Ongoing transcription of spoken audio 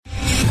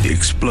The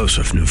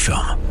explosive new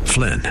film,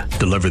 Flynn,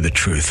 deliver the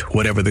truth,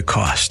 whatever the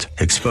cost,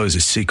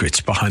 exposes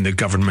secrets behind the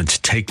government's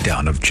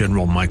takedown of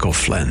General Michael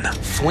Flynn.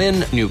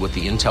 Flynn knew what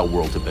the intel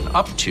world had been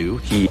up to.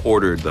 He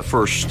ordered the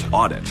first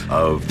audit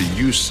of the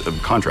use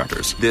of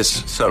contractors.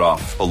 This set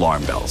off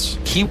alarm bells.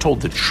 He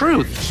told the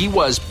truth. He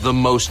was the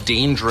most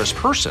dangerous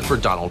person for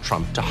Donald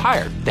Trump to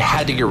hire. They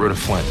had to get rid of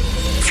Flynn.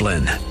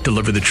 Flynn,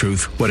 deliver the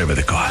truth, whatever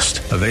the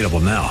cost. Available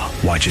now.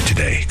 Watch it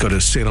today. Go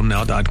to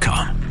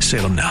salemnow.com.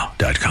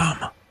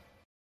 salemnow.com.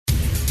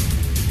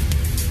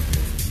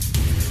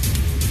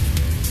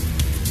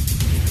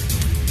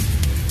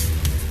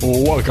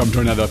 Welcome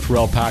to another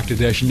thrill-packed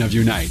edition of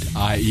Unite,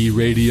 i.e.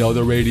 Radio,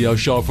 the radio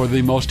show for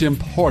the most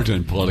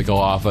important political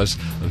office,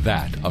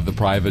 that of the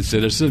private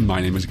citizen.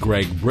 My name is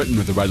Greg Britton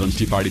with the Redlands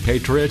Tea Party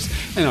Patriots,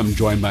 and I'm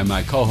joined by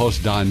my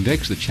co-host Don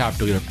Dix, the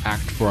chapter leader of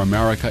Act for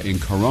America in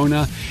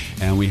Corona.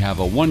 And we have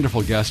a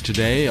wonderful guest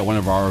today, one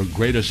of our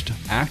greatest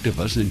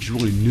activists, and she's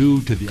really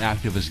new to the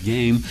activist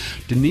game,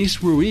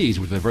 Denise Ruiz,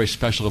 with a very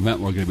special event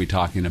we're going to be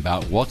talking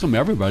about. Welcome,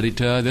 everybody,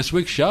 to this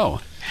week's show.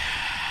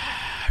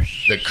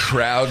 The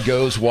crowd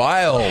goes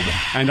wild.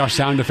 And our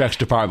sound effects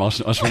department.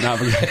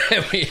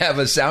 We have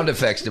a sound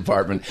effects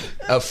department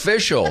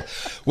official.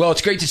 Well,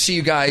 it's great to see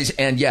you guys.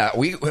 And yeah,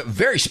 we have a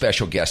very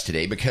special guest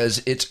today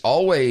because it's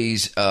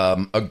always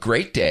a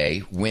great day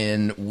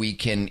when we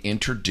can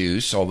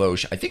introduce, although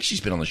I think she's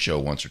been on the show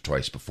once or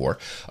twice before,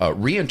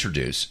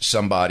 reintroduce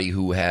somebody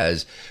who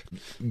has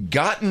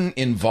gotten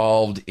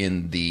involved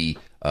in the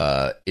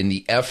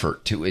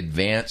effort to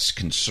advance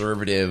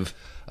conservative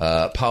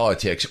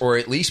politics, or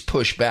at least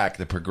push back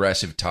the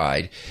progressive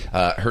tide.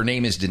 Her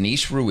name is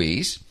Denise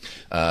Ruiz.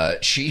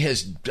 She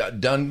has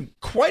done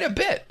quite a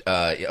bit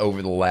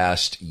over the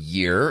last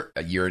year,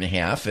 a year and a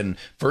half. And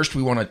first,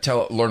 we want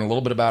to learn a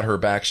little bit about her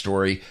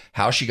backstory,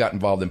 how she got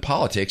involved in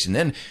politics, and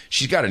then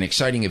she's got an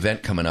exciting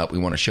event coming up we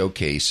want to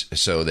showcase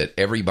so that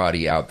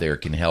everybody out there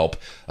can help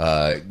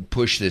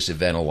push this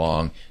event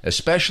along,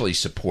 especially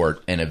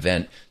support an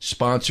event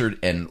sponsored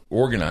and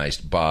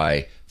organized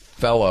by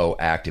fellow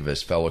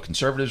activists, fellow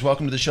conservatives.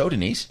 Welcome to the show,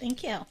 Denise.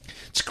 Thank you.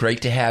 It's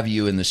great to have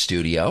you in the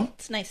studio.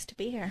 It's nice to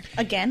be here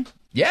again.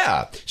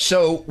 Yeah.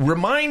 So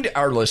remind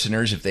our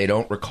listeners, if they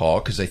don't recall,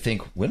 because I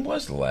think, when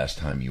was the last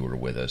time you were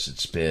with us?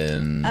 It's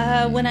been...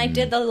 when I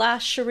did the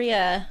last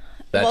Sharia...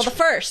 Well, the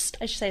first.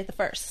 I should say the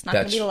first. Not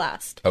going to be the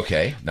last.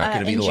 Okay. Not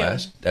going to be the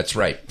last. That's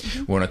right. Mm-hmm.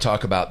 We want to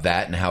talk about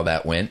that and how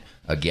that went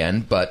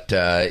again. But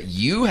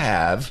you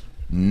have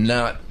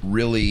not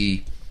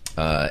really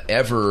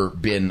ever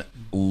been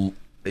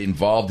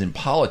involved in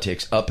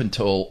politics up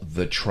until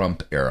the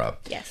Trump era.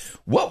 Yes.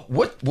 What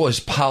was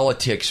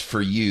politics for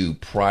you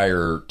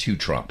prior to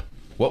Trump?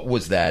 What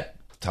was that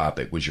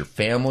topic? Was your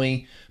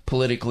family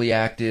politically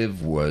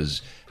active?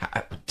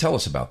 Tell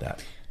us about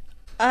that.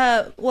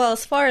 Well,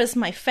 as far as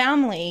my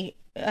family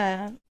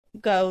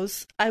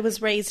goes, I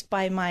was raised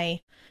by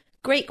my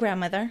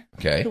great-grandmother,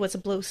 who was a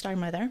Blue Star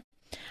Mother.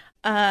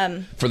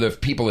 For the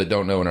people that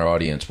don't know in our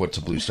audience, what's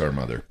a Blue Star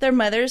Mother? They're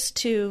mothers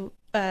to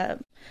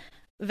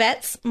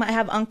vets. I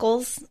have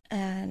uncles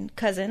and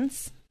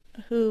cousins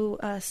who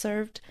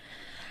served.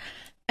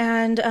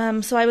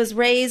 And so I was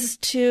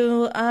raised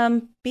to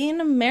be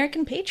an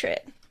American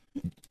patriot.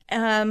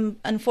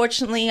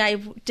 Unfortunately, I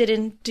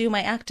didn't do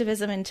my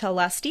activism until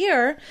last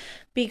year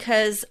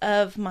because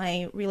of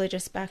my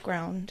religious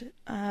background.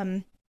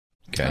 I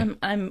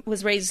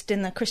was raised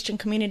in the Christian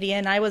community,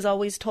 and I was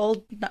always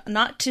told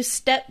not to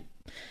step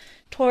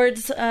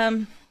towards,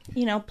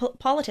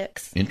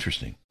 politics.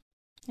 Interesting.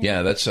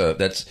 Yeah,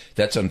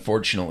 that's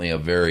unfortunately a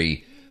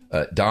very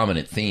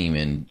dominant theme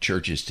in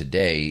churches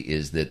today,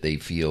 is that they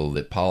feel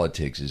that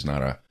politics is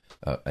not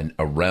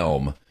a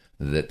realm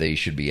that they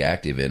should be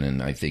active in,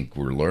 and I think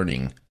we're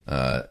learning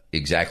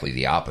exactly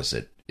the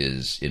opposite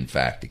is in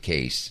fact the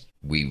case.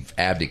 We've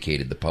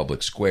abdicated the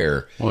public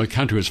square. Well, the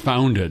country was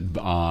founded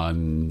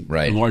on,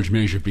 in large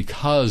measure,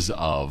 because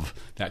of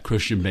that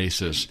Christian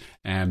basis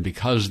and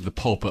because the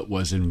pulpit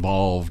was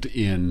involved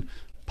in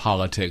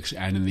politics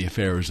and in the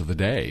affairs of the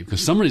day.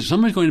 Because somebody's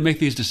going to make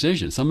these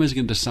decisions. Somebody's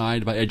going to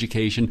decide about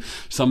education.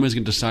 Somebody's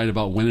going to decide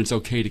about when it's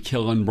okay to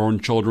kill unborn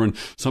children.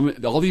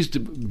 All these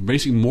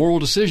basic moral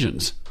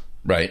decisions.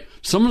 Right.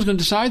 Someone's going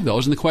to decide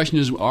those, and the question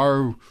is,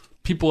 are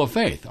people of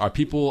faith,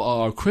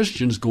 are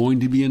Christians going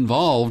to be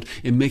involved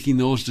in making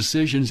those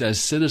decisions as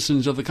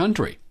citizens of the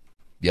country?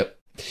 Yep.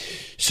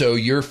 So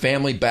your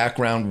family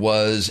background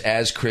was,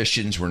 as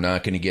Christians, we're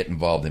not going to get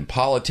involved in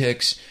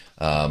politics.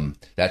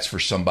 That's for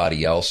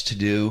somebody else to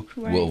do.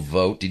 Right. We'll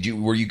vote.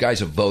 Were you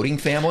guys a voting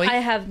family? I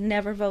have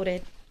never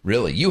voted.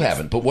 Really? You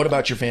haven't? But what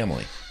about your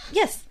family?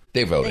 Yes.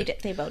 They voted.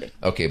 They voted.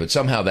 Okay, but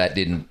somehow that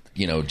didn't,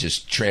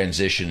 just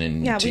transition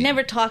and we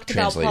never talked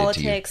about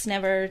politics.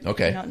 Never.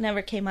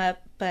 Never came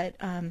up. But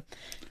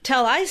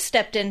till I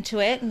stepped into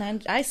it,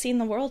 and I seen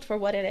the world for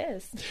what it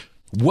is.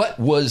 What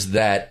was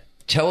that?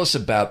 Tell us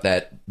about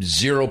that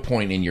 0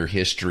 point in your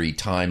history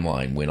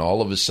timeline when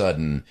all of a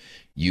sudden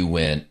you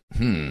went,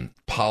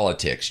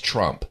 politics,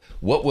 Trump.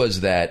 What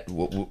was that?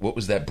 What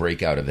was that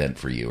breakout event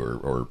for you?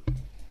 Or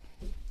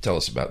tell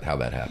us about how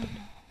that happened.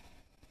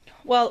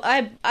 Well,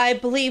 I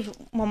believe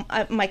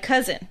my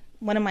cousin,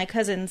 one of my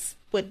cousins,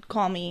 would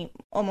call me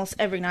almost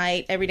every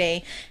night, every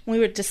day. And we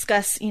would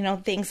discuss,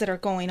 things that are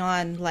going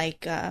on,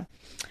 like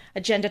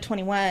Agenda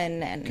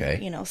 21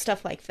 and,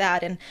 stuff like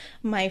that. And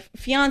my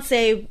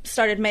fiance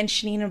started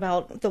mentioning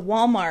about the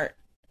Walmart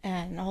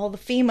and all the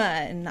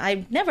FEMA, and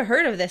I've never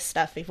heard of this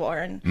stuff before.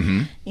 And,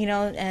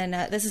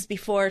 this is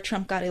before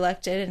Trump got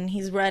elected and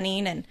he's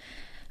running. And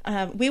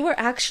we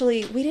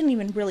didn't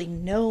even really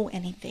know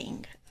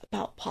anything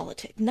about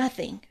politics,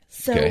 nothing.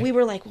 So we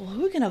were like, well,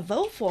 who are we going to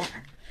vote for?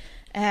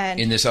 And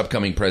in this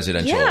upcoming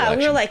presidential election.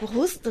 We were like, well,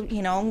 who's the,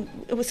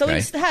 so we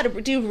just had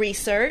to do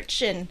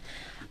research, and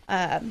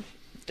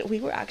we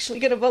were actually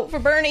going to vote for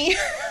Bernie.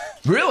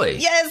 Really?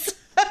 Yes.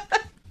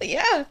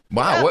 Yeah.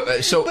 Wow.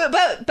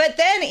 But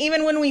then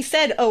even when we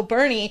said,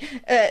 Bernie,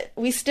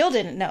 we still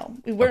didn't know.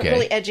 We weren't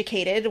really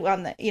educated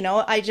on the,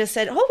 I just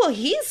said, well,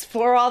 he's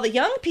for all the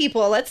young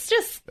people. Let's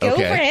just go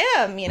for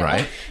him.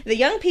 Right. The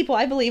young people,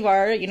 I believe,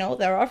 are,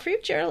 they're our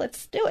future.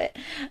 Let's do it.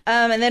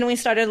 And then we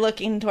started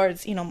looking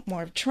towards,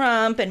 more of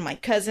Trump, and my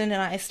cousin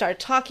and I started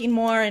talking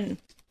more, and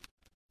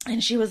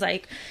she was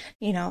like,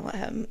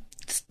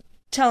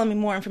 telling me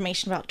more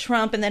information about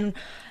Trump. And then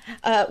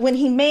when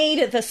he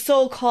made the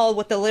so-called,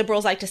 what the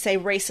liberals like to say,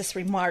 racist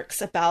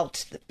remarks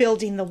about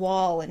building the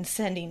wall and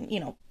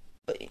sending,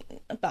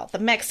 about the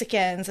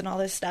Mexicans and all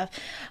this stuff,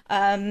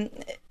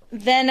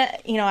 then,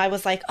 I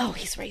was like, oh,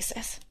 he's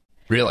racist.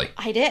 Really?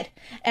 I did.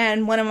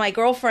 And one of my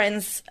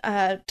girlfriends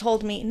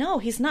told me, no,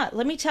 he's not.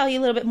 Let me tell you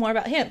a little bit more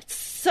about him.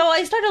 So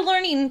I started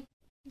learning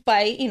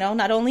by,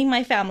 not only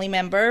my family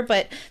member,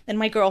 but then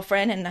my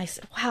girlfriend. And I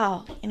said,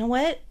 wow, you know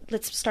what?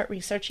 Let's start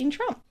researching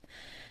Trump.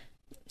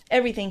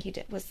 Everything he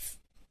did was...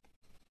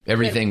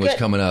 Everything was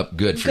coming up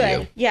good for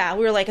you. Yeah,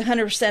 we were like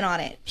 100% on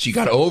it. So you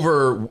got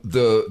over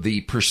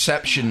the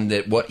perception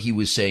that what he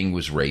was saying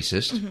was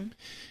racist. Mm-hmm.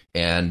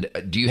 And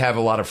do you have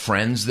a lot of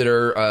friends that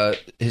are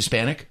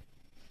Hispanic?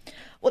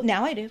 Well,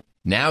 now I do.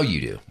 Now you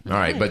do. All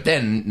right. But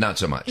then not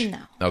so much. No.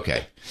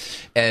 Okay.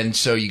 And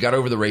so you got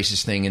over the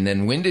racist thing. And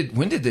then when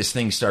did this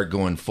thing start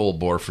going full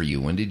bore for you?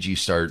 When did you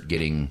start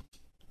getting...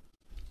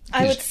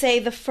 I would say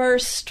the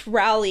first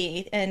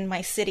rally in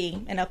my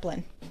city in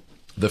Upland.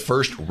 The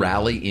first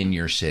rally in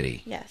your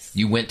city? Yes.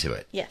 You went to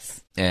it?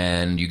 Yes.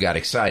 And you got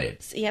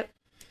excited? Yep.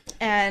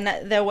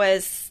 And there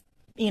was,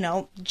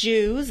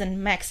 Jews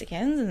and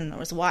Mexicans, and there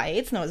was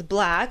whites, and there was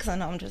blacks,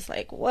 and I'm just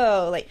like,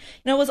 whoa. Like,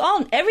 it was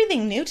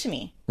everything new to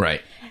me.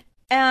 Right.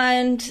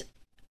 And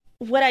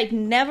what I'd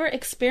never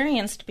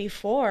experienced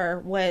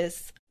before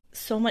was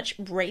so much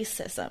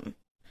racism.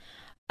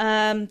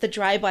 The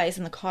drive-bys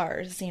in the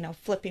cars,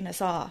 flipping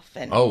us off.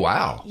 And oh,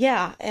 wow.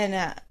 Yeah,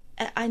 and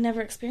I never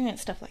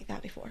experienced stuff like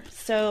that before.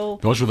 So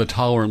those were the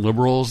tolerant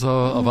liberals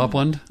of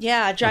Upland?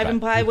 Yeah, driving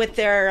by with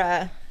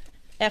their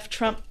F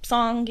Trump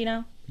song,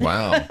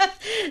 Wow.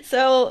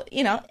 So,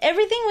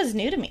 everything was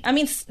new to me. I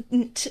mean,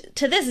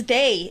 to this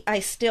day, I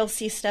still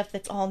see stuff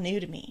that's all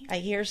new to me. I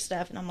hear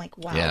stuff, and I'm like,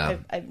 wow,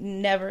 I've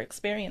never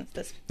experienced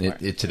this before.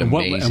 It's an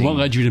amazing... And what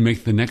led you to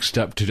make the next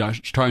step to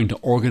trying to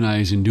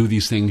organize and do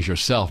these things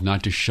yourself,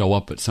 not to show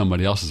up at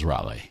somebody else's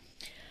rally?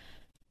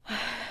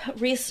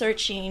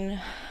 Researching,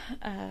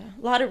 a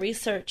lot of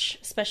research,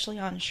 especially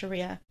on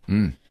Sharia.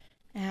 And...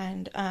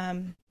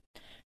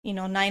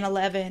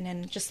 9/11,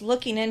 and just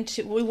looking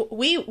into,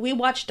 we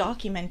watch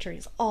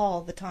documentaries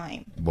all the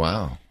time.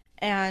 Wow.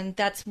 And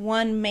that's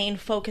one main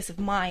focus of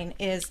mine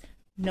is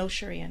no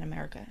Sharia in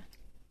America.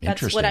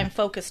 That's what I'm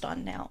focused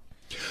on now.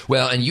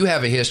 Well, and you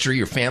have a history.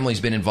 Your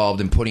family's been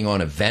involved in putting on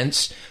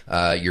events.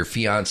 Your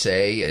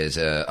fiance is,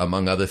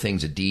 among other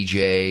things, a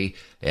DJ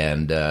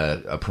and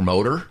a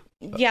promoter.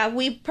 Yeah,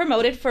 we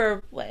promoted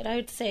for what I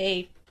would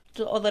say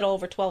a little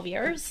over 12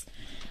 years.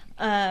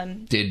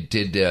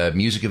 Did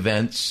music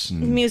events?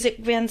 Music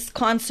events,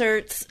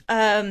 concerts.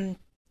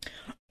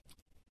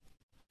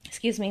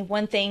 Excuse me.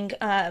 One thing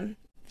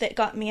that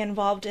got me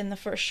involved in the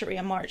first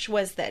Sharia March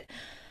was that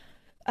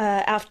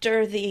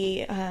after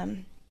the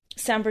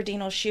San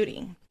Bernardino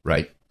shooting,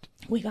 right,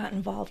 we got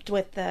involved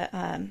with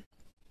the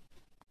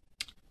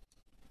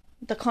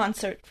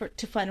concert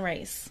to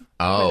fundraise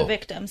for the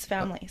victims'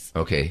 families.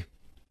 Okay.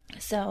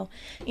 So,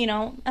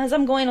 as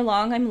I'm going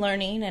along, I'm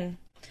learning, and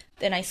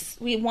then I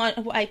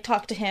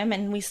talked to him,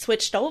 and we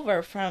switched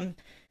over from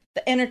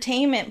the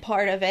entertainment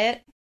part of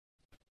it,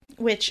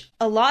 which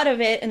a lot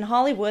of it in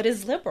Hollywood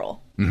is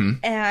liberal.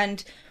 Mm-hmm.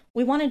 And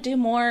we want to do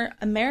more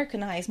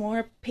Americanized,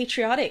 more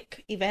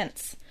patriotic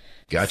events.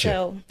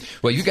 Gotcha.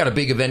 Well, you got a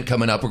big event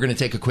coming up. We're going to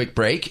take a quick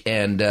break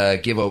and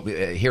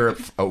hear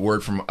a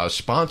word from a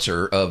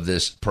sponsor of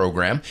this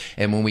program.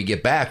 And when we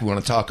get back, we want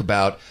to talk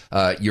about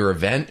your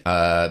event,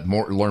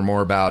 learn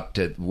more about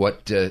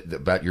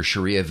about your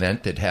Sharia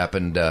event that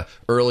happened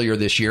earlier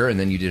this year, and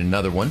then you did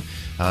another one.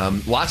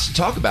 Lots to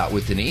talk about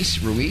with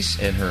Denise Ruiz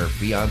and her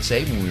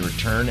fiance when we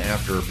return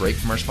after a break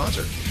from our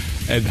sponsor.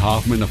 Ed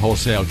Hoffman of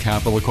Wholesale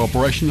Capital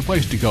Corporation, the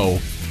place to go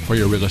for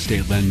your real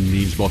estate lending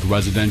needs, both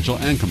residential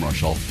and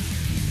commercial.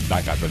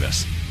 Back after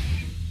this.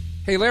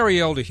 Hey, Larry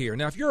Elder here.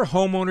 Now, if you're a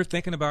homeowner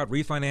thinking about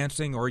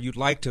refinancing or you'd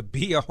like to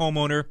be a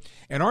homeowner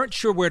and aren't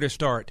sure where to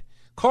start,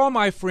 call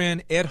my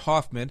friend Ed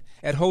Hoffman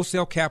at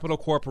Wholesale Capital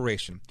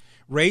Corporation.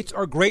 Rates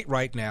are great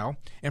right now,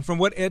 and from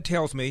what Ed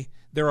tells me,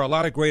 there are a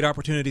lot of great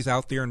opportunities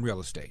out there in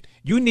real estate.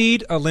 You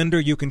need a lender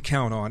you can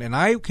count on, and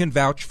I can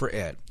vouch for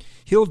Ed.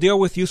 He'll deal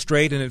with you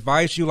straight and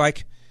advise you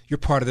like you're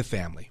part of the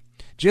family.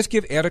 Just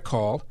give Ed a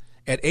call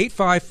at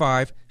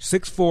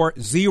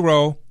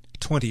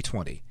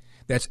 855-640-2020.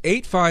 That's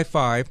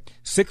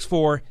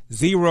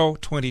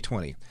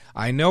 855-640-2020.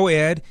 I know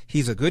Ed.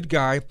 He's a good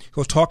guy.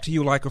 He'll talk to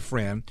you like a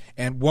friend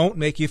and won't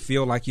make you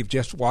feel like you've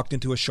just walked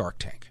into a Shark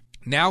Tank.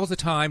 Now is the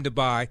time to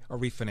buy or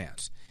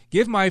refinance.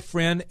 Give my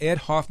friend Ed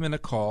Hoffman a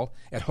call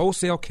at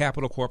Wholesale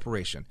Capital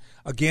Corporation.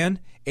 Again,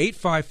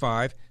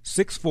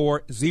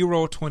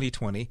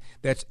 855-640-2020.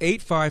 That's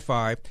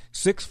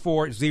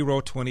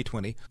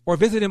 855-640-2020. Or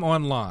visit him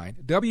online,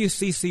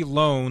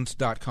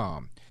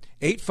 wccloans.com.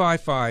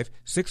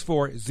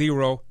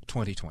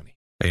 855-640-2020.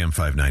 AM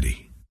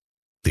 590,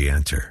 The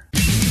Answer.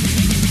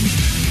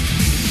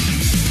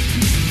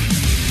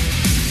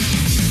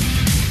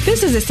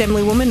 This is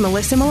Assemblywoman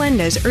Melissa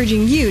Melendez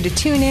urging you to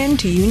tune in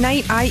to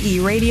Unite IE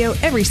Radio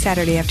every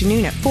Saturday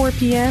afternoon at 4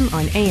 p.m.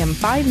 on AM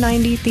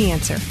 590, The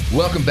Answer.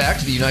 Welcome back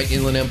to the Unite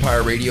Inland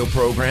Empire radio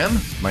program.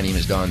 My name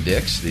is Don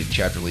Dix, the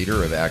chapter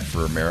leader of Act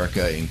for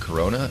America in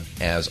Corona.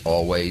 As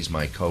always,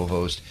 my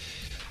co-host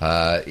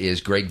is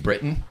Greg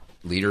Britton,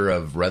 leader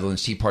of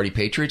Redlands Tea Party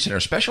Patriots, and our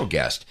special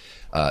guest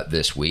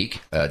this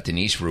week,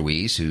 Denise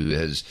Ruiz, who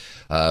has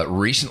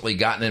recently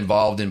gotten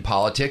involved in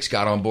politics,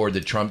 got on board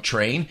the Trump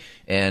train,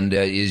 and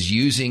is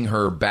using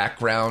her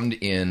background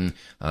in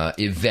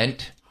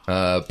event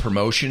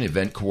promotion,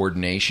 event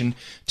coordination,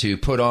 to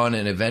put on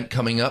an event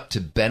coming up to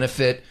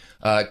benefit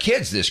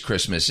kids this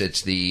Christmas.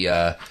 It's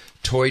the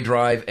Toy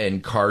Drive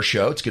and Car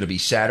Show. It's going to be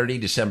Saturday,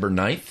 December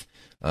 9th,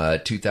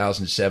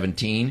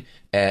 2017,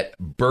 at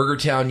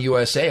Burgertown,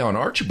 USA on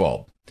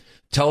Archibald.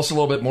 Tell us a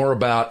little bit more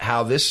about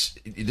how this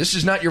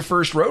is not your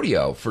first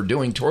rodeo for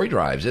doing toy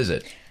drives, is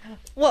it?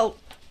 Well,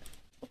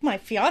 my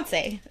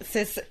fiance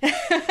says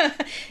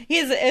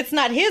it's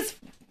not his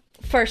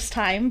first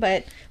time,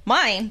 but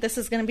mine. This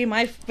is going to be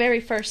my very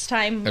first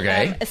time.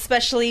 Okay.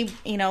 Especially,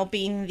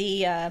 being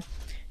the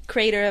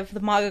creator of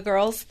the MAGA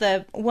Girls,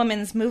 the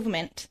women's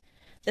movement.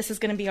 This is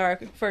going to be our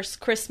first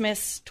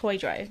Christmas toy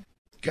drive.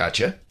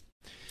 Gotcha.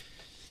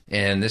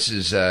 And this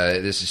is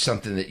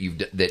something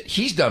that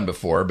he's done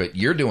before, but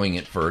you're doing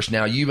it first.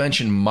 Now, you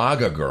mentioned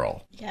MAGA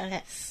Girl.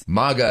 Yes.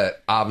 MAGA,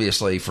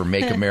 obviously, for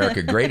Make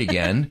America Great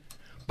Again.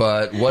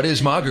 But what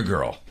is MAGA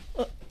Girl?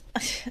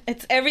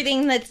 It's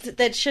everything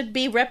that should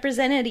be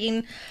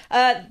representing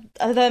the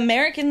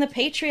American, the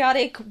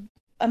patriotic,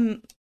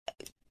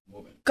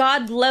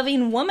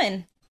 God-loving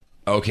woman.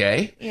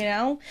 Okay.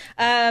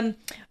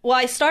 Well,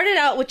 I started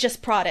out with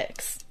just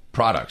products.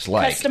 Products,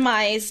 like?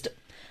 Customized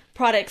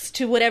products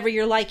to whatever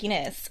your liking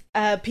is.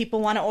 People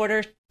want to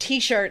order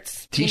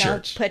T-shirts.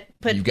 T-shirts. Put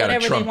You've got a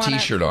Trump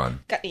T-shirt on.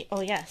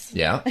 Oh, yes.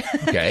 Yeah.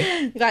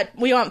 Okay.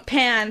 We want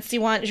pants.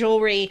 You want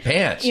jewelry.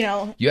 Pants.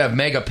 You have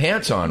mega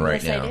pants on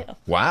right now. I do.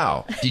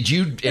 Wow. Did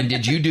you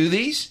do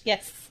these?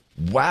 Yes.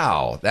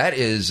 Wow. That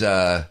is.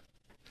 I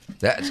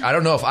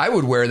don't know if I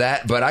would wear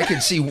that, but I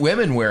could see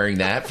women wearing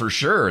that for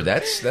sure.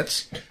 That's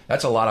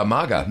a lot of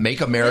MAGA.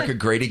 Make America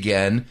Great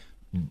Again.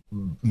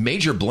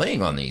 Major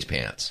bling on these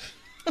pants.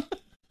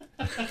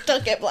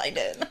 Don't get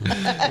blinded.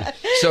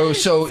 So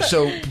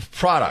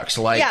products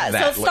like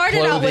that. So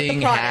started clothing, out with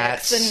the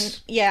products,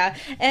 hats,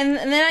 and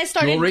then I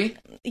started jewelry.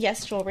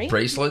 Yes, jewelry,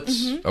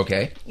 bracelets. Mm-hmm.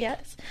 Okay.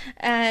 Yes,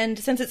 and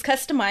since it's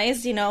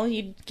customized,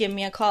 you give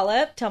me a call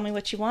up, tell me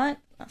what you want.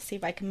 I'll see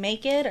if I can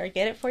make it or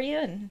get it for you,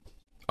 and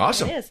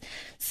awesome. It is.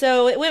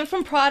 So it went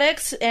from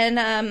products, and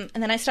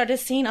then I started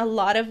seeing a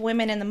lot of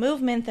women in the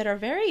movement that are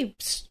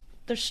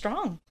they're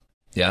strong.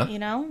 Yeah.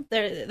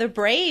 They're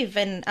brave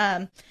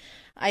and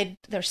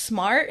they're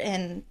smart,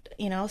 and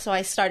so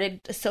I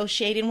started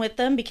associating with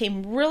them,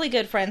 became really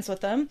good friends with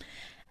them,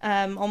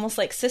 almost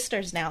like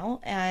sisters now,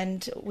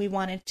 and we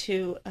wanted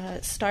to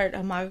start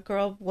a MAGA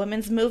Girl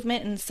women's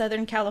movement in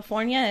Southern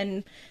California,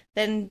 and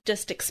then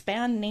just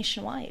expand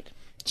nationwide.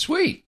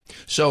 Sweet.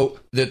 So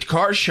the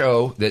car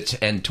show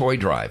and toy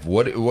drive.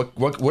 What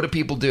do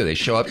people do? They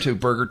show up to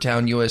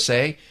Burgertown,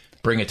 USA,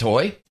 bring a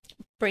toy,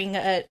 bring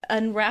an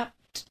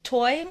unwrapped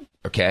toy.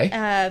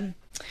 Okay.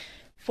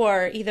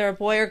 For either a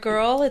boy or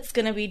girl. It's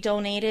going to be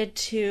donated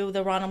to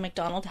the Ronald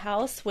McDonald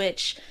House,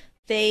 which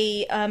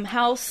they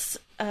house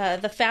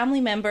the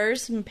family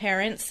members and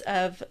parents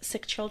of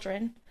sick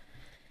children.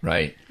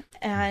 Right.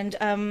 And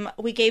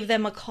we gave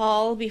them a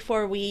call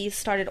before we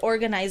started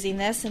organizing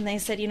this, and they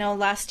said,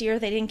 last year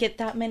they didn't get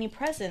that many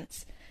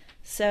presents.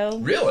 So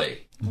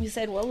really, we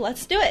said, well,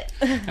 let's do it.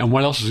 And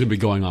what else is going to be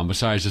going on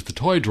besides just the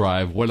toy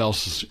drive? What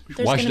else?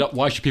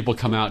 Why should people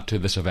come out to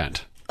this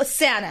event?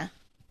 Santa.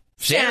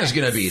 Santa's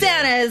going to be there.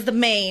 Santa is the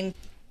main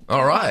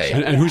All right.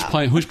 And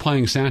who's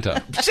playing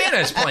Santa?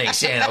 Santa's playing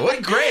Santa.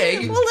 What,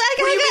 Greg? Well, what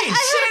do you mean?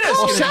 Santa's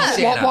going to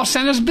be Santa. Well,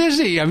 Santa's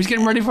busy. He's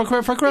getting ready for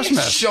Christmas.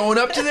 He's showing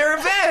up to their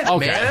event,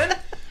 man.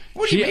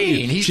 What do you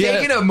mean? He's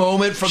taking a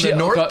moment from the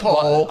North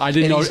Pole, and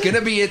he's going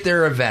to be at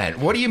their event.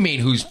 What do you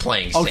mean, who's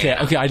playing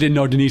Santa? Okay, I didn't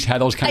know Denise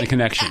had those kind of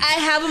connections. I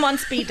have him on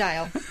speed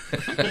dial.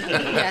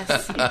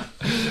 Yes.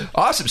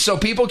 Awesome. So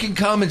people can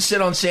come and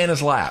sit on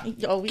Santa's lap.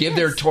 Oh, Give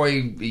their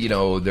toy,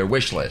 their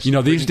wish list.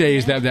 These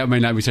days, that may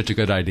not be such a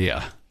good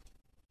idea.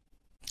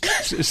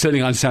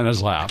 Sitting on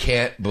Santa's lap.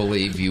 Can't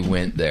believe you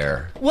went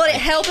there. Would it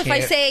help if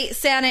I say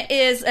Santa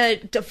is a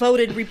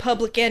devoted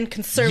Republican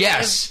conservative?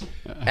 Yes,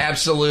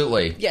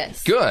 absolutely.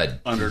 Yes. Good.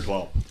 Under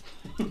 12.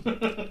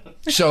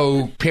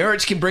 So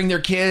parents can bring their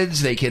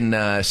kids. They can.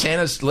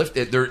 Santa's lift.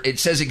 It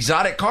says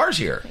exotic cars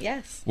here.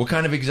 Yes. What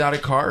kind of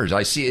exotic cars?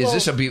 I see. Is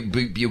this a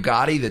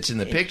Bugatti that's in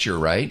the picture?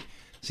 Right.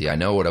 See, I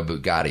know what a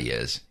Bugatti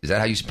is. Is that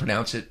how you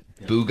pronounce it?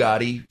 Yes.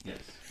 Bugatti. Yes.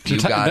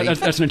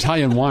 That's an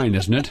Italian wine,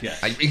 isn't it?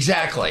 Yes.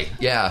 Exactly.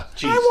 Yeah.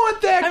 Jeez. I want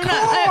that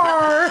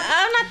car.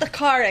 I'm not the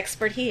car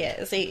expert. He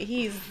is.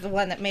 He's the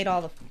one that made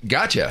all the.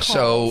 Gotcha.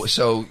 Calls.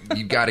 So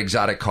you've got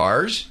exotic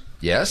cars.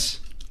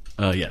 Yes.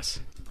 Yes.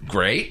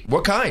 Great.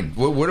 What kind?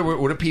 What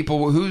are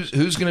people? Who's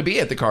going to be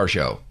at the car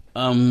show?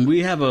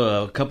 We have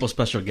a couple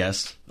special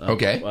guests.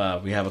 Okay.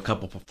 We have a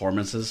couple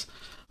performances.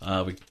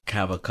 We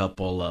have a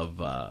couple of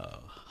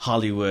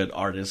Hollywood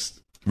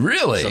artists.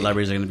 Really?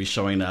 Celebrities are going to be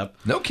showing up.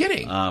 No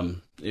kidding.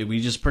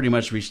 We just pretty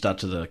much reached out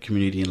to the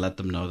community and let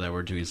them know that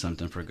we're doing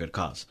something for a good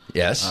cause.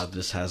 Yes.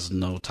 This has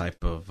no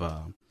type of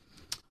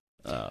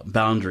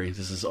boundary.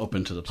 This is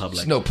open to the public.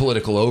 There's no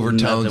political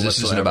overtones. Nothing This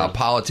whatsoever. isn't about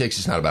politics.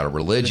 It's not about a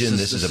religion.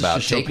 This is about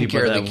to show taking people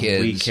care of the that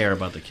kids. We care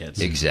about the kids.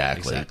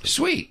 Exactly.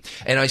 Sweet.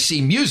 And I see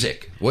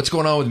music. What's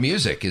going on with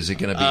music? Is it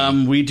going to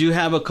be... We do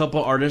have a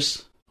couple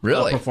artists.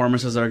 Really?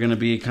 Performances that are going to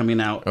be coming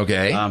out.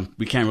 Okay.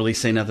 We can't really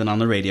say nothing on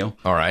the radio.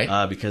 All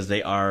right. Because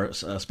they are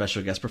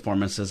special guest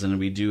performances, and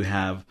we do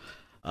have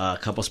a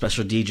couple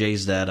special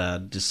DJs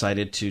that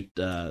decided to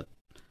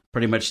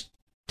pretty much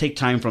take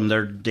time from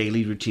their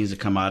daily routines to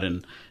come out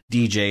and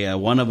DJ.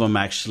 One of them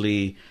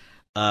actually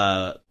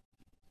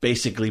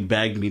basically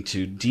begged me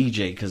to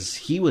DJ because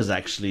he was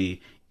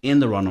actually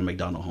in the Ronald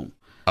McDonald Home.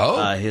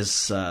 Oh. His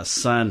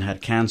son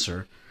had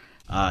cancer.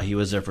 He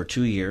was there for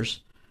 2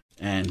 years.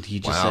 And he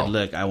just said,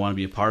 look, I want to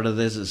be a part of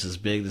this. This is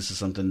big. This is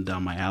something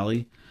down my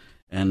alley.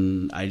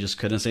 And I just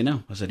couldn't say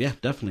no. I said, yeah,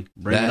 definitely.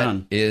 Bring it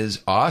on. That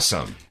is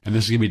awesome. And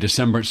this is going to be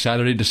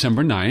Saturday,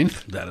 December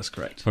 9th. That is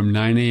correct. From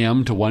 9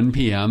 a.m. to 1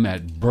 p.m.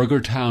 at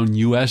Burgertown,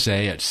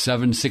 USA at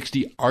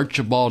 760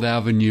 Archibald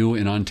Avenue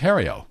in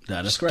Ontario.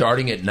 That is correct.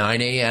 Starting at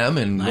 9 a.m.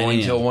 and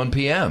going till 1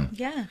 p.m.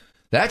 Yeah.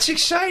 That's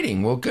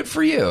exciting. Well, good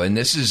for you. And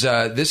this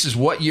is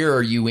what year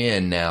are you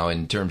in now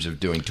in terms of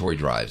doing toy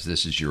drives?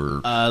 This is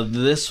your...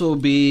 this will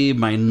be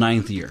my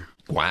 9th year.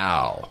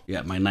 Wow.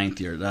 Yeah, my 9th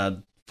year.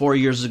 4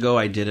 years ago,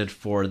 I did it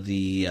for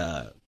the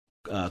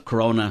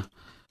Corona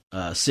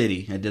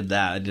City. I did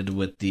that. I did it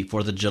with the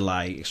 4th of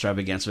July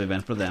extravaganza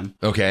event for them.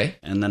 Okay.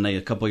 And then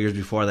a couple years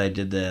before that, I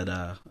did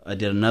that. I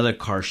did another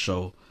car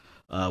show.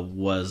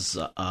 Was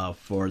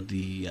for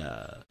the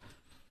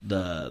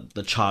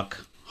Chalk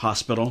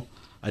Hospital.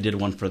 I did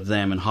one for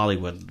them in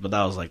Hollywood, but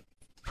that was like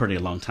pretty a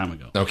long time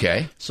ago.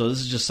 Okay. So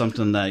this is just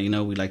something that,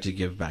 we like to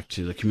give back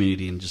to the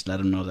community and just let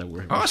them know that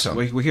we're awesome.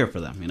 We're here for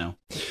them,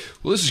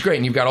 Well, this is great.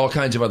 And you've got all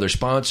kinds of other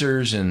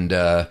sponsors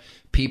and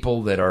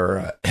people that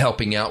are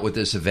helping out with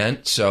this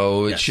event.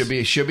 So it should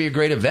be a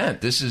great event.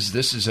 This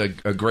is a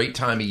great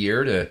time of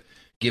year to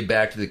give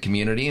back to the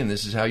community, and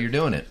this is how you're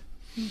doing it.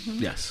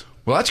 Mm-hmm. Yes.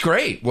 Well, that's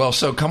great. Well,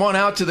 so come on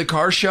out to the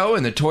car show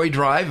and the toy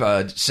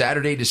drive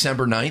Saturday,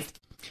 December 9th.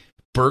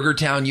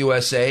 Burgertown,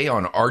 USA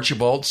on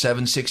Archibald,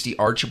 760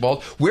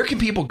 Archibald. Where can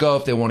people go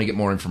if they want to get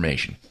more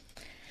information?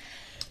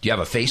 Do you have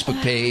a Facebook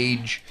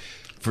page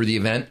for the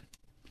event?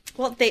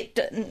 Well,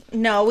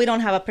 no, we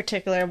don't have a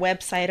particular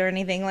website or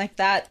anything like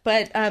that,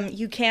 but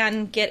you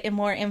can get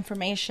more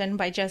information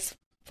by just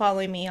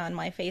following me on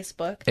my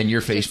Facebook. And your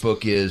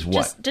Facebook is what?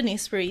 Just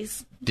Denise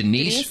Ruiz.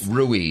 Denise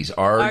Ruiz,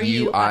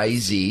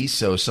 R-U-I-Z.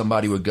 So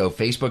somebody would go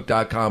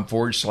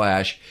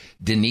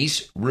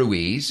facebook.com/Denise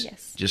Ruiz.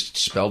 Yes. Just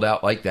spelled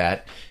out like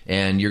that.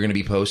 And you're going to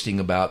be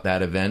posting about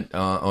that event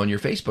on your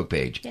Facebook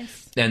page.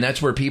 Yes. And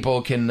that's where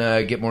people can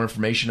get more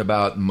information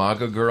about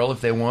MAGA Girl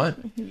if they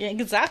want.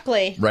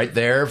 Exactly. Right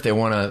there, if they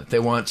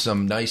want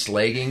some nice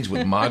leggings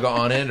with MAGA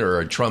on it or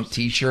a Trump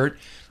T-shirt.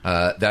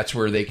 That's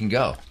where they can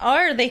go.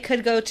 Or they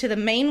could go to the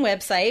main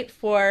website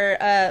for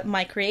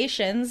my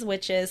creations,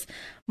 which is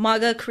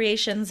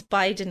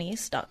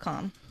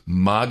MAGAcreationsbydenise.com.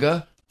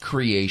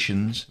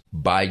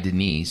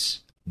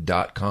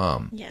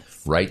 MAGAcreationsbydenise.com.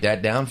 Yes. Write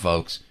that down,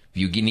 folks. If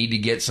you need to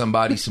get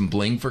somebody some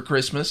bling for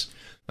Christmas,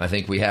 I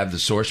think we have the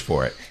source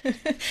for it.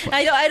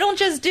 I don't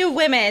just do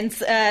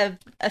women's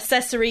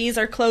accessories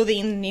or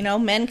clothing.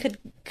 Men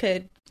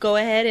could go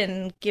ahead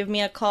and give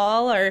me a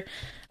call or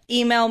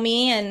email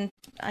me, and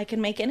I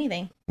can make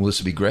anything. Well, this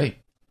would be great.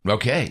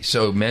 Okay,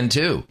 so men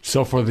too.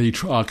 So for the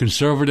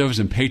conservatives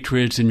and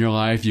patriots in your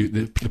life,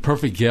 the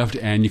perfect gift,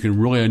 and you can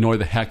really annoy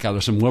the heck out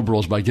of some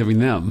liberals by giving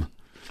them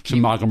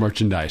some MAGA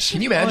merchandise.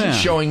 Can you imagine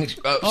showing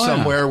up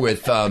somewhere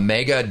with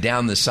MAGA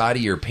down the side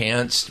of your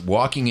pants,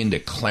 walking into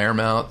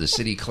Claremont, the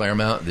city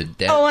Claremont?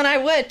 Oh, and I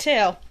would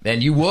too.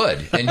 And you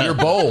would, and you're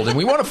bold. And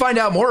we want to find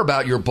out more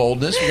about your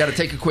boldness. We got to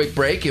take a quick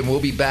break, and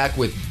we'll be back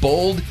with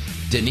bold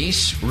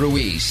Denise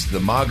Ruiz, the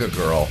MAGA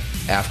girl,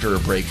 after a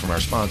break from our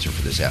sponsor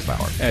for this half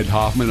hour. Ed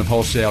Hoffman of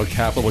Wholesale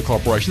Capital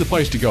Corporation, the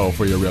place to go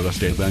for your real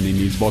estate lending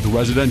needs, both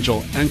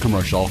residential and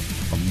commercial.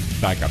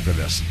 Back after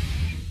this.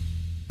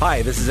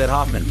 Hi, this is Ed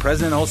Hoffman,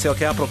 President of Wholesale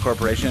Capital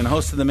Corporation and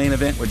host of The Main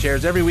Event, which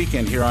airs every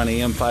weekend here on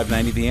AM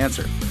 590 The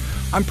Answer.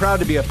 I'm proud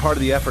to be a part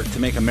of the effort to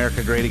make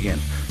America great again,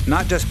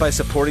 not just by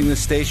supporting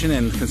this station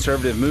and the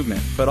conservative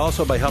movement, but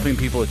also by helping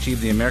people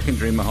achieve the American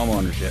dream of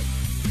homeownership.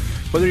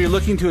 Whether you're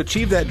looking to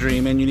achieve that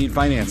dream and you need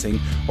financing,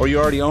 or you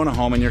already own a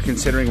home and you're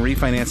considering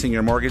refinancing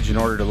your mortgage in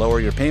order to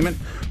lower your payment,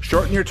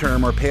 shorten your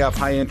term, or pay off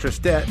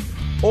high-interest debt,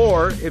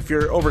 or if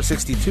you're over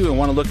 62 and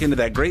want to look into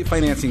that great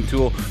financing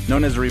tool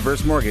known as a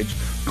reverse mortgage,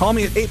 call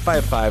me at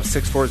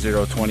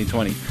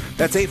 855-640-2020.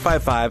 That's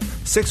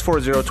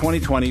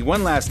 855-640-2020.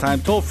 One last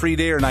time, toll-free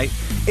day or night,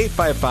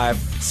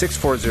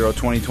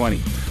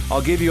 855-640-2020.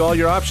 I'll give you all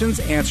your options,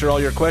 answer all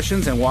your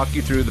questions, and walk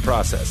you through the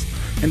process.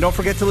 And don't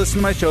forget to listen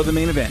to my show, The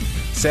Main Event,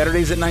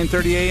 Saturdays at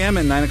 9:30 a.m.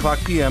 and 9 o'clock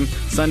p.m.,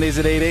 Sundays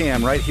at 8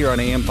 a.m., right here on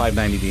AM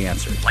 590 The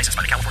Answer. Licensed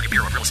by the California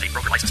Bureau of Real Estate,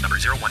 broker license number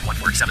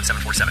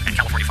 011477747, and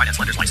California Finance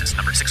Lenders License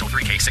number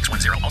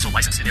 603K610. Also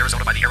licensed in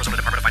Arizona by the Arizona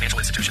Department of Financial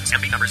Institutions,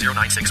 MB number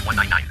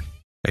 096199.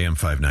 AM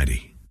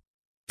 590,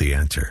 The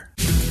Answer.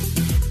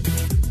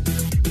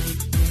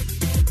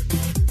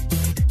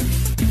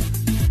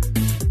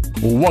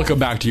 Welcome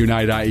back to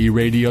Unite IE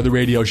Radio, the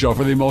radio show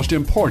for the most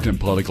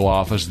important political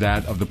office,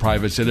 that of the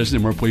private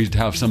citizen. We're pleased to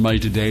have somebody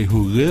today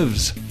who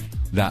lives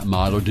that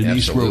motto,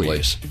 Denise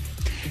Ruiz.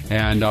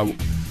 And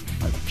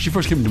she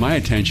first came to my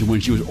attention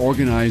when she was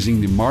organizing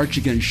the March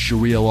Against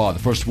Sharia Law, the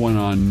first one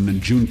on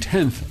June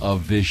 10th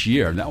of this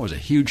year. That was a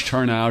huge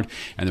turnout,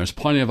 and there was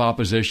plenty of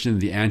opposition.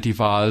 The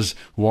Antifas,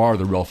 who are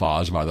the real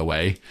Fas, by the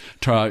way,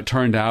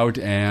 turned out,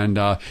 and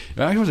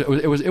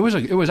it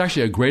was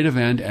actually a great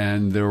event,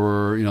 and there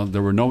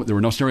were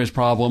no serious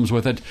problems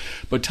with it.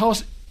 But tell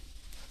us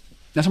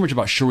not so much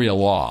about Sharia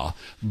law,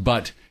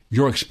 but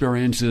your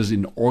experiences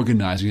in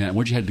organizing that and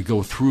what you had to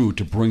go through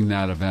to bring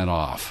that event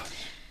off.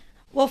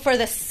 Well, for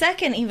the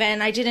second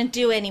event, I didn't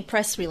do any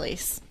press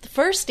release. The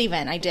first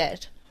event I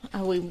did.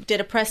 We did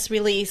a press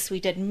release. We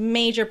did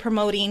major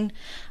promoting.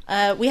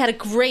 We had a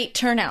great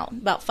turnout,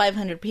 about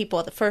 500 people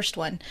at the first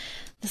one.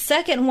 The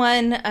second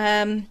one,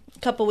 a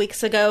couple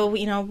weeks ago,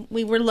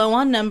 we were low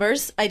on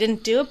numbers. I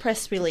didn't do a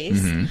press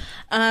release.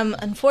 Mm-hmm.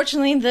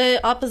 Unfortunately,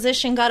 the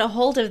opposition got a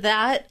hold of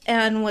that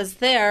and was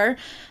there.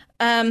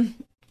 It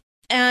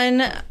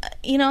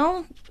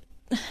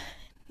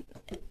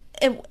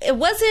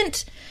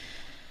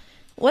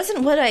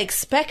wasn't what I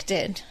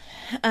expected.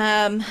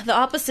 The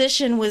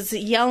opposition was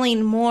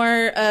yelling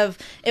more of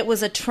it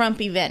was a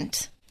Trump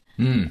event,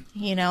 and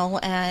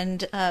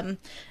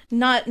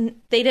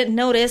they didn't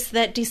notice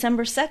that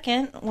December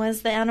 2nd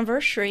was the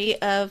anniversary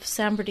of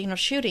San Bernardino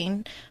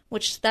shooting,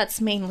 which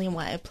that's mainly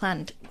why I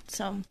planned.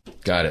 So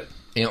got it.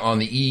 On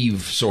the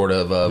eve, sort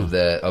of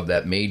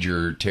that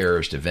major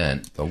terrorist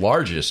event, the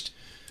largest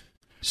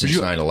since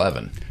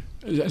 9/11.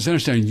 As I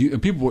understand,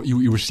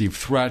 you received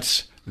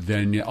threats.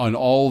 Then on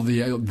all the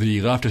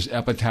leftist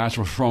epithets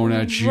were thrown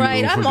at you.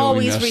 Right, I'm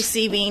always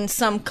receiving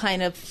some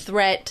kind of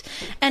threat,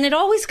 and it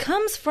always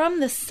comes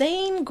from the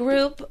same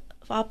group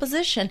of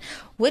opposition,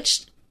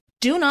 which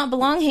do not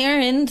belong here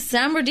in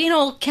San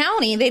Bernardino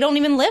County. They don't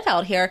even live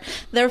out here.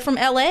 They're from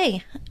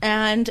L.A.,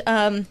 and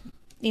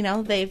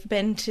they've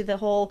been to the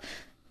whole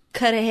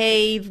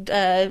Cudahy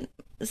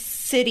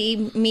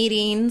city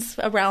meetings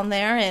around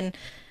there, and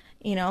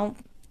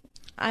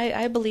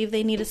I believe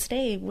they need to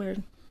stay where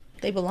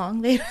they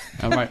belong.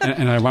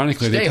 And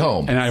ironically, stay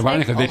home. And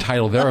ironically, they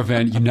titled their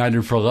event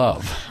 "United for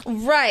Love."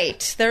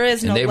 Right, there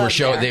is no. And love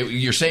there.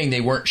 You're saying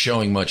they weren't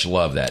showing much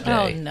love that day.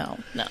 Oh no.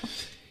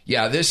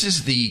 Yeah, this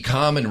is the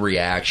common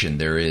reaction.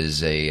 There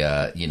is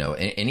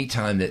any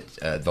time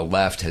that the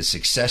left has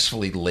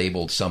successfully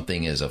labeled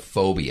something as a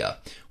phobia,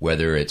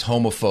 whether it's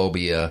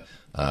homophobia,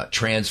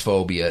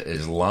 transphobia,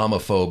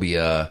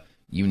 Islamophobia,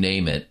 you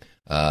name it.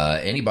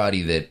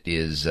 Anybody that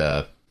is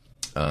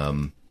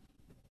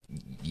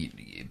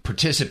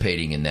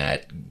participating in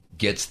that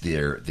gets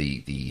their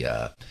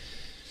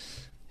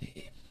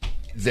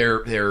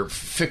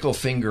fickle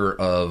finger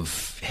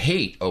of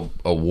hate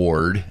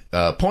award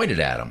pointed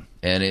at them,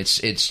 and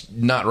it's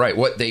not right.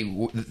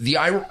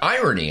 The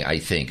irony, I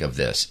think, of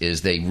this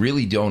is they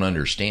really don't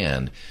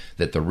understand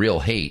that the real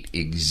hate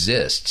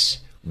exists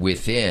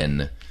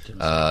within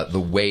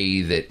the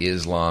way that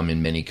Islam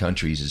in many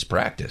countries is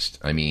practiced.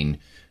 I mean,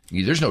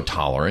 there's no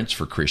tolerance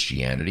for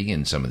Christianity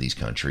in some of these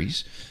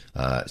countries.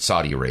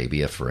 Saudi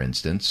Arabia, for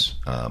instance,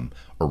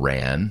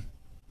 Iran.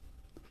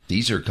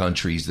 These are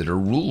countries that are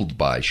ruled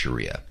by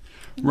Sharia.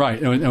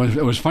 Right.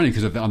 It was funny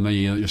because on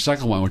the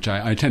second one, which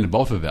I attended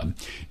both of them,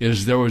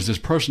 is there was this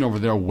person over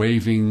there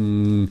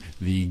waving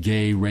the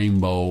gay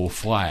rainbow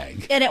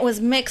flag. And it was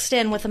mixed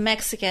in with a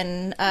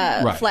Mexican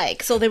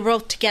flag, so they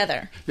wrote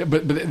together. Yeah,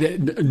 but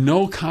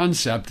no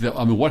concept that,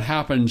 what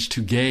happens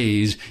to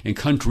gays in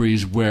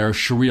countries where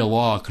Sharia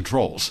law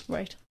controls.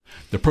 Right.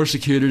 They're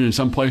persecuted, in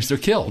some place they're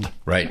killed.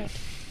 Right.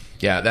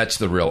 Yeah, that's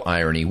the real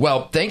irony.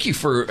 Well, thank you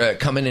for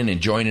coming in and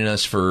joining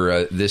us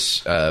for this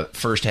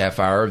first half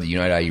hour of the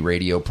Unite IE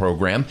radio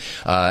program.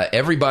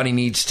 Everybody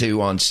needs to,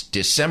 on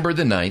December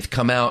the 9th,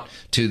 come out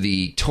to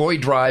the Toy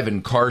Drive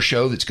and Car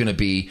Show that's going to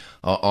be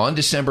on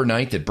December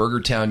 9th at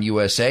Burgertown,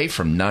 USA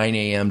from 9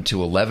 a.m.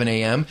 to 11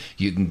 a.m.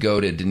 You can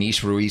go to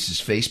Denise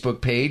Ruiz's Facebook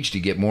page to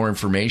get more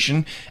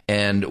information,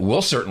 and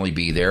we'll certainly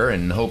be there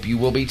and hope you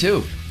will be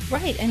too.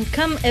 Right, and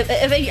come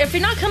if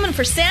you're not coming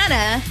for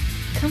Santa,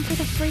 come for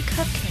the free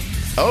cupcakes.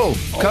 Oh,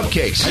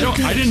 cupcakes!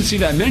 I didn't see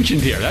that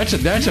mentioned here. That's a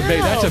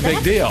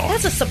big deal.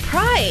 That's a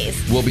surprise.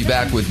 We'll be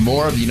back with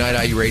more of the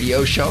Unite IE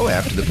radio show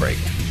after the break.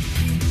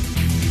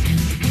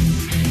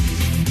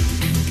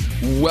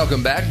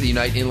 Welcome back to the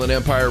Unite Inland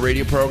Empire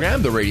radio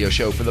program, the radio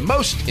show for the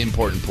most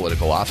important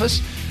political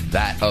office,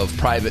 that of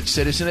private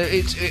citizen.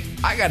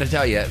 I got to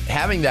tell you,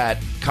 having that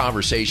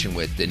conversation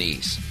with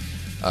Denise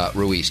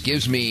Ruiz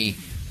gives me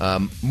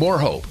more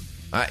hope.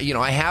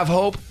 I have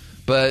hope.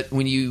 But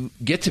when you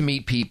get to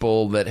meet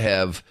people that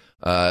have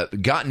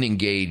gotten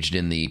engaged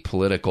in the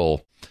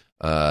political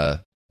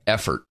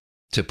effort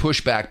to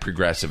push back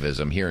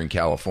progressivism here in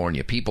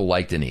California, people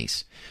like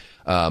Denise,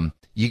 I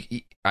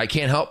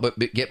can't help but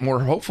get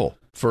more hopeful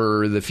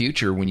for the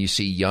future when you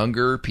see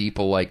younger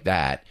people like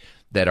that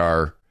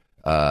are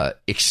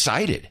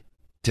excited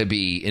to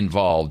be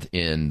involved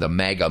in the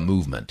MAGA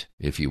movement,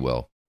 if you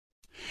will.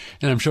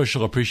 And I'm sure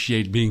she'll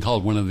appreciate being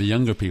called one of the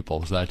younger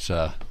people. So that's...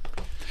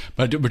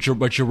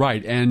 But you're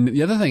right. And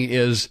the other thing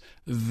is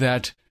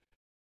that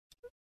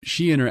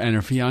she and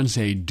her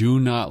fiance do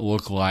not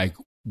look like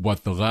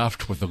what the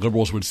left, what the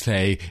liberals would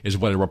say is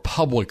what a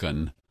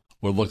Republican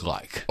would look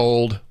like.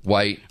 Old,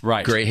 white,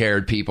 right,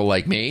 gray-haired people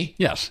like me.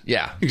 Yes.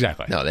 Yeah.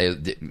 Exactly. No,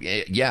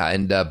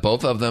 and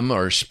both of them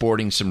are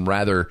sporting some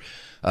rather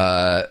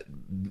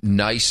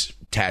nice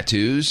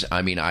tattoos.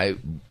 I mean,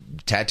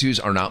 tattoos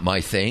are not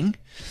my thing.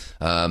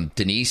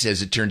 Denise,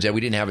 as it turns out,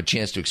 we didn't have a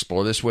chance to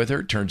explore this with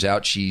her. Turns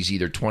out she's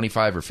either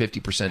 25 or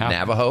 50%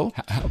 Navajo.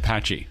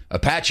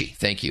 Apache.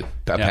 Thank you.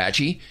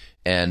 Apache.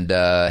 And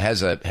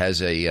has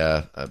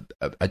a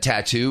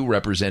tattoo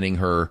representing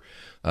her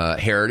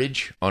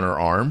heritage on her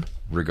arm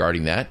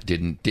regarding that.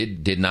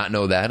 Did not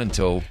know that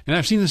until... And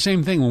I've seen the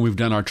same thing when we've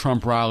done our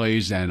Trump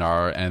rallies and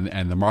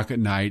the market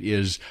night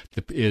is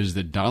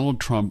that Donald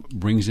Trump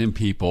brings in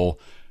people...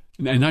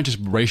 And not just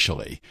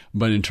racially,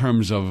 but in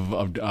terms of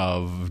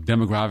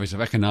demographics,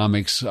 of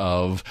economics,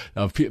 of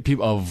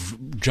people,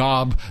 of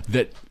job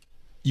that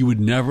you would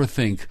never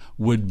think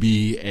would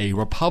be a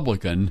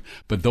Republican,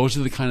 but those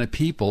are the kind of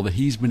people that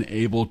he's been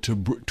able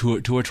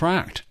to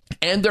attract.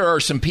 And there are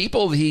some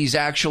people that he's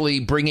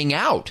actually bringing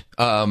out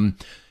in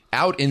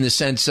the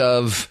sense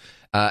of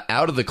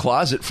out of the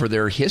closet for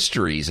their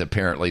histories.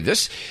 Apparently,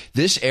 this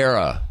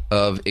era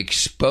of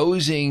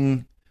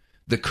exposing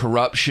the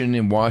corruption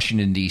in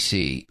Washington,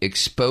 D.C.,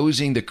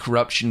 exposing the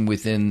corruption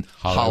within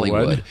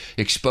Hollywood,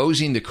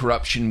 exposing the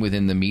corruption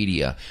within the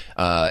media,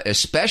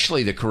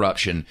 especially the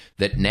corruption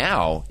that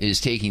now is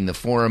taking the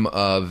form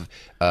of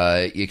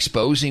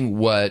exposing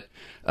what...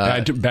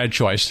 bad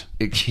choice.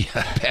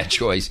 Yeah, bad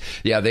choice.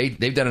 Yeah,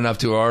 they've done enough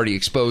to already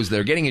expose.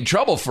 They're getting in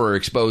trouble for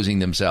exposing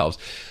themselves.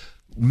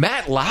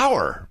 Matt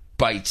Lauer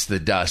bites the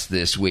dust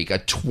this week, a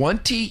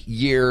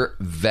 20-year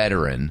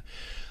veteran,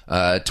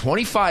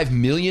 $25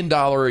 million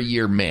a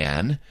year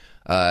man,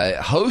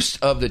 host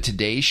of the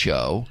Today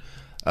Show,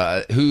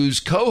 whose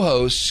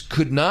co-hosts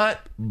could not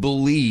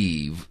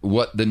believe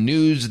what the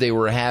news they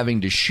were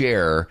having to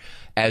share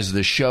as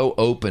the show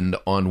opened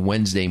on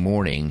Wednesday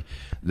morning,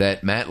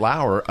 that Matt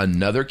Lauer,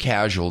 another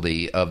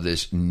casualty of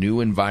this new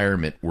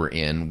environment we're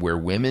in, where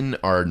women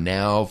are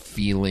now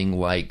feeling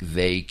like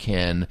they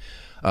can...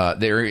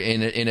 they're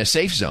in a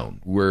safe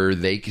zone,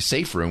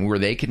 safe room, where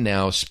they can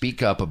now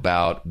speak up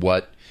about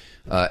what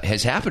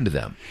has happened to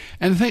them.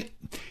 And the thing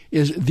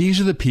is, these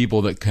are the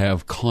people that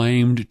have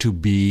claimed to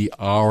be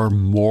our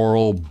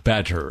moral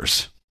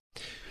betters.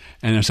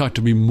 And it's not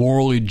to be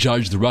morally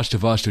judged, the rest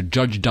of us, to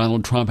judge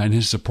Donald Trump and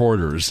his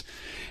supporters.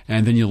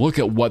 And then you look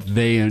at what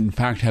they, in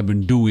fact, have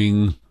been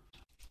doing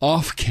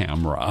off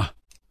camera,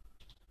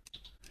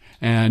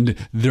 and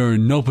they're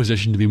in no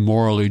position to be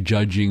morally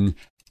judging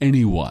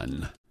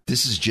anyone.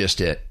 This is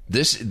just it.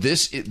 This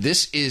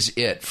is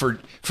it.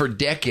 For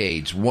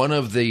decades, one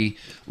of the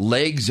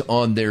legs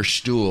on their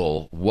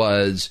stool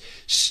was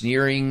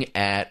sneering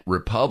at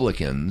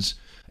Republicans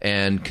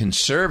and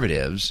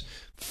conservatives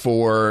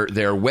for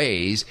their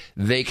ways.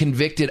 They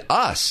convicted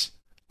us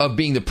of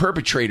being the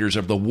perpetrators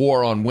of the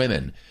war on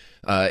women.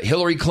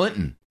 Hillary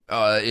Clinton.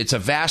 It's a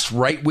vast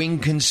right-wing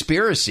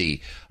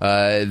conspiracy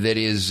that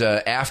is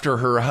after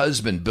her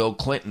husband, Bill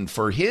Clinton,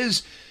 for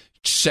his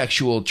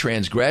sexual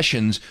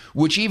transgressions,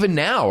 which even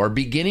now are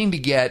beginning to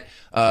get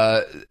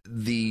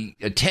the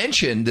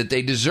attention that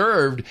they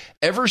deserved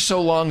ever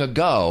so long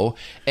ago.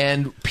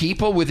 And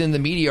people within the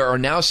media are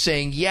now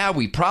saying, yeah,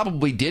 we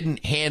probably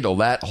didn't handle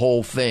that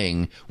whole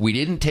thing. We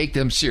didn't take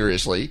them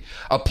seriously.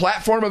 A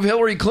platform of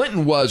Hillary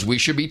Clinton was, we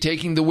should be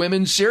taking the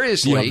women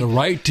seriously. You have the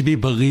right to be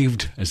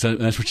believed. That's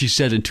what she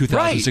said in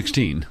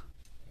 2016. Right.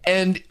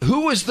 And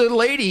who was the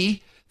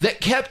lady that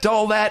kept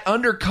all that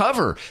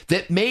undercover,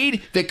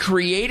 that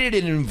created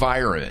an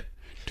environment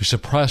to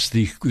suppress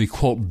the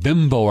quote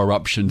bimbo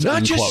eruptions?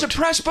 Not just quote.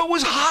 Suppress, but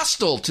was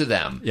hostile to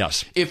them.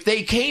 Yes, if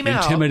they came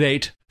out,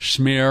 intimidate,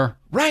 smear,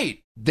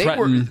 right? They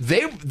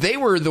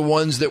were the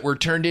ones that were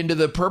turned into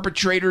the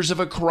perpetrators of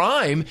a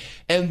crime,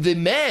 and the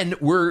men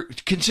were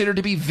considered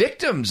to be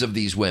victims of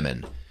these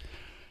women.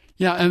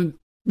 Yeah, and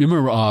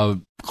remember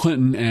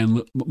Clinton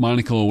and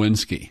Monica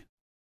Lewinsky.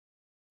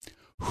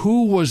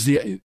 Who was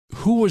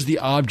the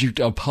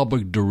object of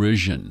public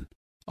derision,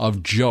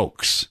 of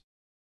jokes?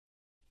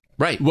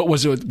 Right. What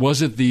was it?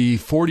 Was it the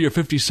 40 or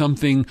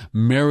 50-something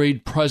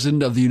married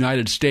president of the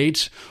United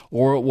States,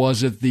 or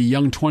was it the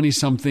young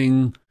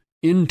 20-something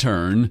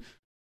intern?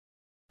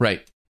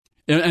 Right.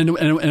 And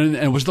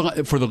it was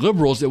for the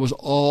liberals, it was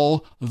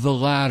all the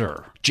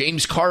latter.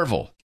 James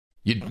Carville.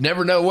 You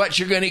never know what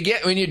you're going to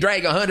get when you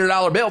drag a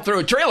 $100 bill through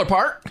a trailer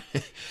park.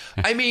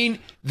 I mean,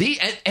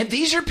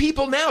 these are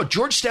people now.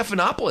 George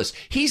Stephanopoulos,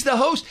 he's the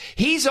host.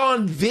 He's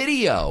on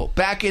video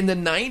back in the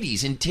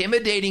 90s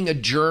intimidating a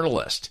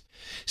journalist,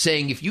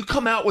 saying, if you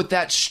come out with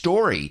that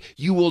story,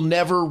 you will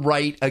never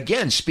write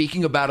again,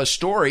 speaking about a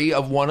story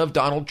of one of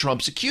Donald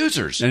Trump's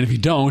accusers. And if you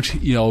don't,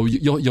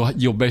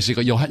 you'll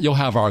basically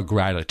have our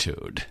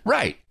gratitude.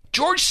 Right.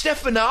 George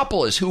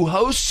Stephanopoulos, who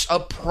hosts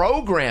a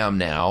program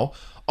now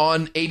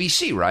on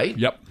ABC, right?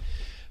 Yep.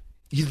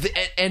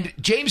 And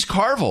James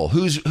Carville,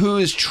 who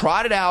is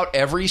trotted out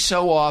every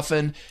so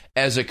often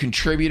as a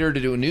contributor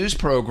to a news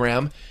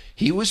program,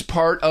 he was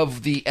part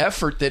of the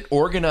effort that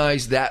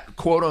organized that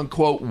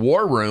quote-unquote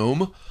war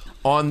room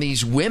on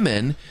these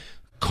women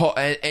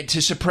and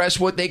to suppress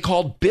what they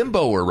called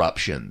bimbo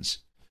eruptions.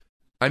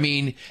 I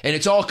mean, and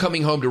it's all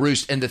coming home to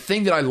roost. And the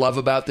thing that I love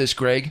about this,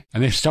 Greg,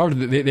 and they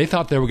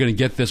thought they were going to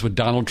get this with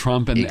Donald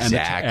Trump and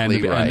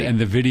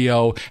the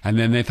video, and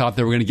then they thought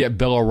they were going to get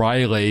Bill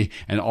O'Reilly,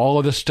 and all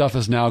of this stuff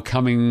is now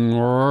coming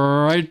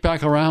right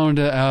back around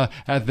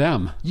at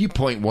them. You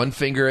point one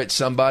finger at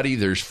somebody,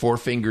 there's 4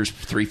 fingers,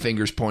 3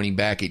 fingers pointing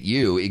back at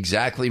you.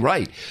 Exactly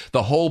right.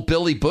 The whole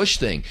Billy Bush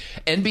thing.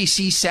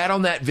 NBC sat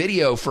on that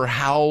video for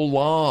how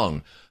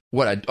long?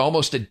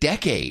 Almost a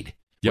decade.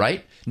 Yep.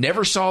 Right?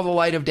 Never saw the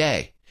light of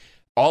day.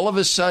 All of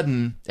a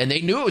sudden, and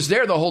they knew it was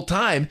there the whole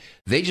time,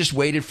 they just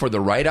waited for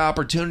the right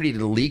opportunity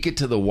to leak it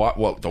to the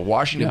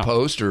Washington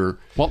Post or...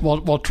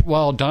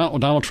 Well,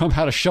 Donald Trump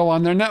had a show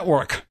on their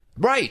network.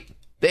 Right.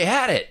 They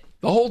had it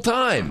the whole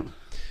time.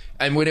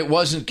 And when it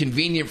wasn't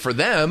convenient for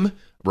them,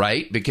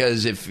 right,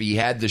 because if he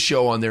had the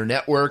show on their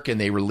network and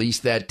they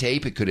released that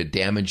tape, it could have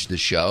damaged the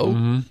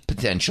show,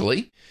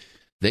 potentially.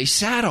 They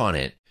sat on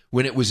it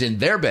when it was in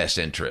their best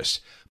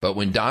interest. But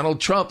when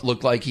Donald Trump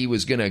looked like he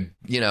was going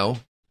to,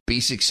 be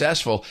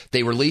successful,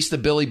 they released the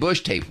Billy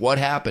Bush tape. What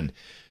happened?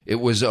 It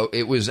was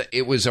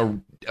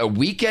a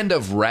weekend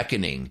of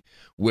reckoning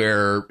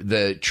where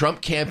the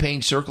Trump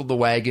campaign circled the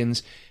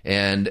wagons,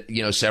 and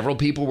several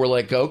people were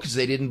let go because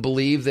they didn't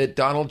believe that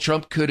Donald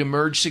Trump could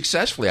emerge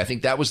successfully. I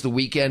think that was the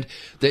weekend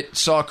that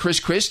saw Chris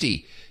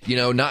Christie,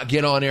 not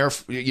get on air,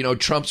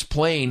 Trump's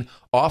plane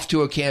off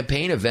to a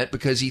campaign event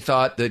because he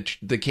thought that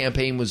the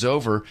campaign was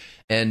over.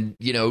 And,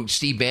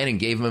 Steve Bannon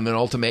gave him an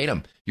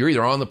ultimatum. You're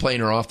either on the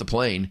plane or off the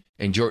plane.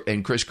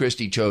 And Chris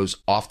Christie chose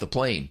off the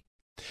plane.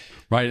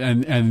 Right.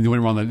 And they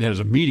went around, there was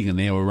a meeting and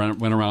they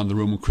went around the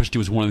room, and Christie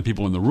was one of the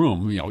people in the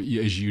room.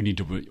 You need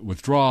to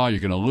withdraw,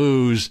 you're going to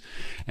lose.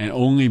 And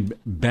only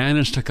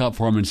Bannon stuck up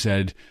for him and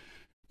said,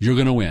 you're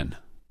going to win.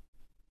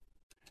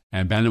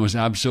 And Bannon was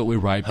absolutely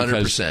right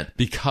 100%.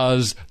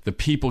 Because the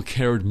people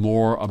cared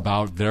more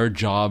about their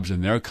jobs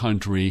and their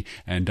country,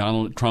 and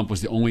Donald Trump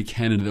was the only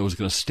candidate that was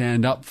going to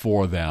stand up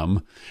for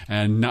them,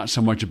 and not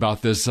so much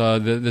about this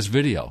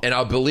video. And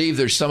I believe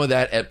there's some of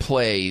that at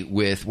play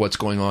with what's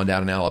going on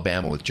down in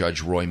Alabama with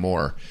Judge Roy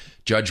Moore.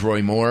 Judge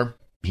Roy Moore,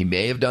 he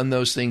may have done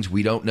those things.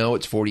 We don't know.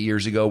 It's 40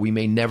 years ago. We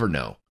may never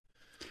know.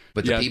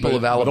 But the people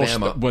of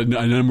Alabama, but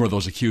a number of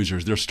those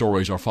accusers, their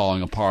stories are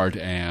falling apart,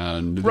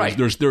 and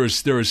there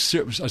is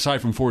aside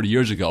from 40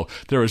 years ago,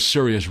 there is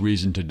serious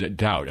reason to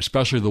doubt,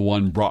 especially the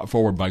one brought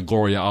forward by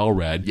Gloria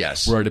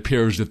Allred, where it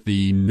appears that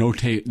the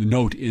note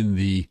in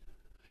the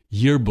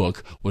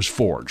yearbook was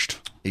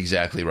forged.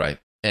 Exactly right,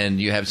 and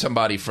you have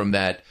somebody from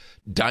that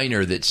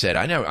diner that said,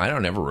 I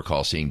don't ever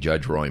recall seeing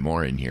Judge Roy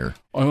Moore in here.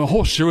 A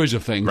whole series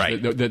of things, right?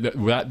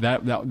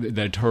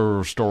 That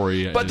her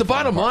story. But the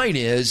bottom line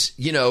is,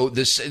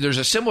 there's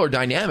a similar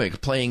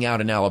dynamic playing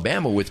out in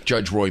Alabama with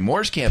Judge Roy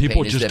Moore's campaign.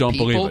 People just don't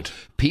believe it.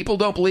 People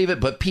don't believe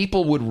it, but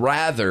people would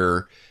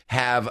rather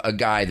have a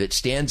guy that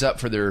stands up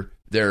for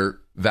their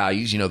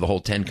values, the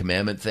whole 10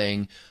 Commandment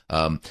thing.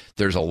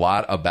 There's a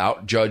lot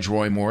about Judge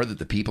Roy Moore that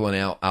the people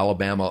in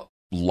Alabama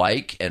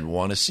like and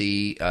want to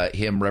see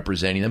him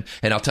representing them.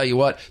 And I'll tell you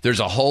what,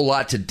 there's a whole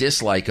lot to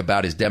dislike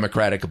about his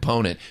Democratic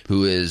opponent,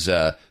 who is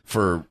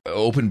for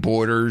open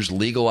borders,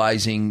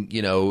 legalizing,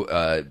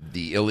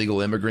 the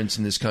illegal immigrants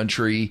in this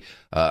country.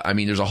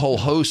 There's a whole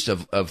host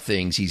of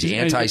things. He's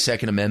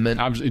anti-Second Amendment.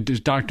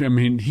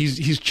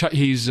 He's Chuck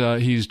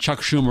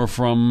Schumer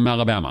from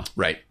Alabama.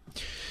 Right.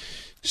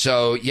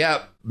 So,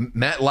 yeah,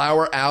 Matt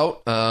Lauer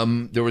out.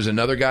 There was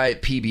another guy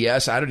at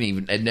PBS.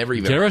 I'd never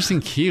even... Garrison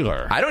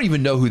Keillor. I don't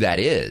even know who that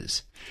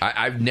is.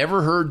 I've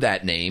never heard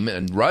that name.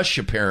 And Rush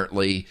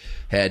apparently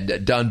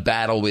had done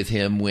battle with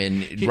him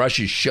when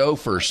Rush's show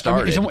first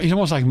started. He's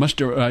almost like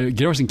Mr.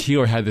 Garrison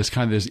Keillor had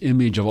this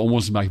image of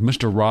almost like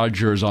Mr.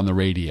 Rogers on the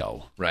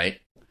radio. Right.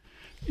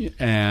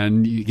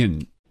 And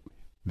again,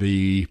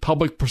 the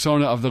public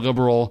persona of the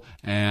liberal,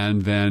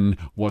 and then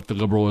what the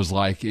liberal is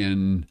like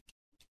in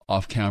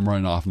off camera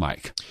and off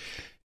mic.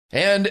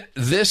 And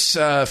this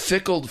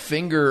Fickle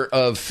Finger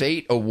of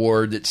Fate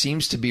award that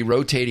seems to be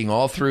rotating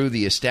all through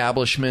the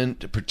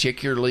establishment,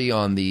 particularly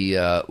on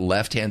the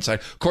left-hand side.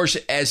 Of course,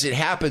 as it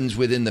happens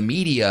within the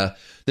media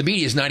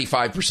is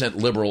 95%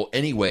 liberal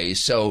anyway.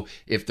 So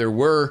if there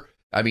were,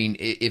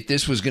 if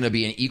this was going to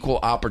be an equal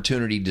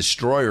opportunity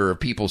destroyer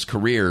of people's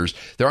careers,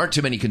 there aren't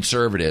too many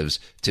conservatives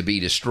to be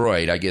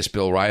destroyed. I guess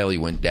Bill Riley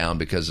went down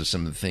because of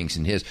some of the things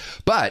in his.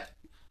 But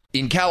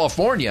in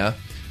California,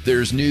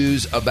 there's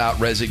news about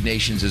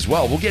resignations as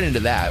well. We'll get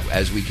into that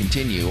as we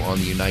continue on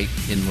the Unite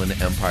Inland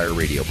Empire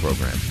radio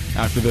program.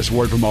 After this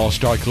word from All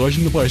Star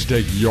Collision, the place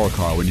to take your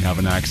car when you have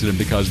an accident,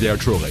 because they are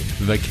truly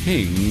the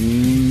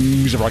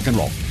kings of rock and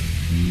roll.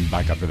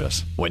 Back after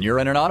this. When you're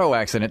in an auto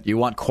accident, you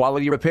want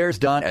quality repairs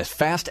done as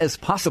fast as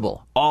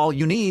possible. All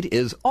you need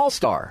is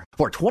All-Star.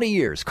 For 20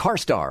 years,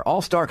 CarStar,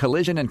 All-Star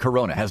Collision, and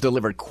Corona has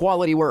delivered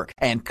quality work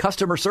and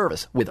customer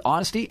service with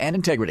honesty and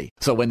integrity.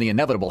 So when the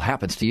inevitable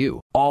happens to you,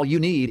 all you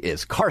need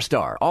is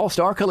CarStar,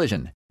 All-Star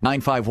Collision.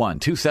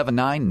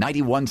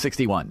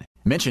 951-279-9161.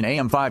 Mention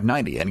AM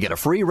 590 and get a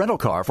free rental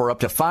car for up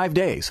to 5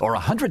 days or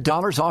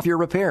 $100 off your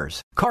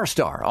repairs.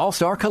 CarStar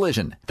All-Star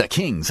Collision, the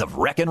kings of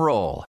wreck and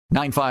roll.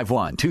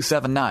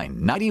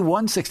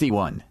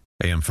 951-279-9161.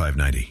 AM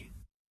 590,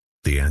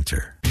 The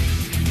Answer.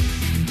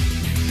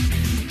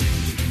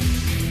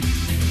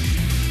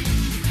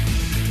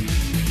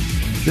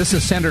 This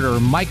is Senator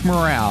Mike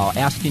Morrell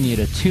asking you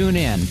to tune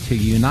in to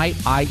Unite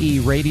IE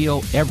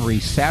Radio every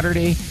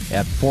Saturday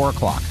at 4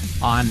 o'clock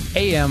on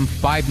AM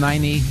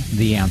 590,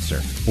 The Answer.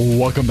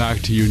 Welcome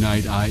back to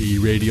Unite IE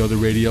Radio, the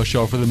radio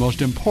show for the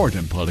most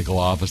important political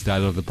office,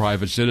 that of the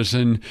private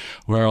citizen,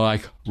 where,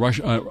 like Rush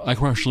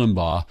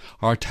Limbaugh,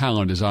 our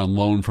talent is on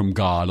loan from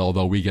God,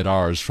 although we get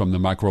ours from the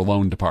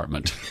microloan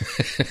department.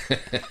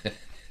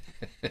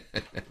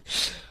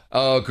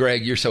 Oh,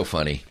 Greg, you're so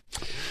funny.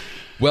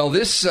 Well,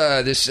 this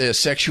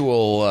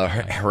sexual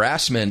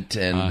harassment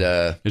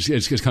and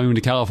it's coming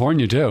to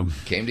California too.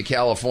 Came to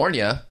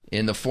California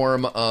in the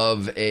form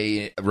of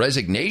a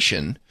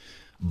resignation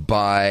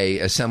by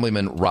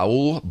Assemblyman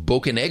Raul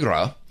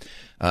Bocanegra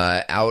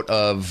out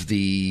of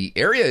the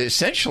area,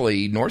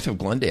 essentially north of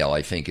Glendale,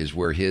 I think, is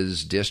where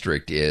his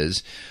district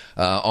is.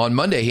 On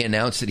Monday, he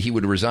announced that he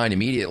would resign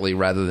immediately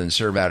rather than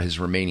serve out his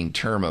remaining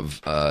term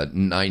of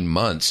 9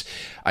 months.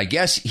 I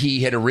guess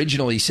he had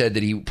originally said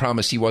that he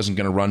promised he wasn't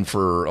going to run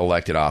for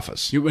elected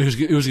office. He was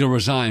going to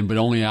resign, but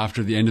only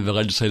after the end of the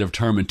legislative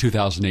term in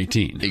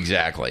 2018.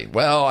 Exactly.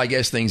 Well, I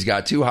guess things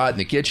got too hot in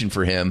the kitchen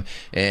for him,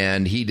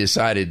 and he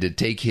decided to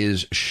take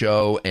his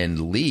show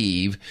and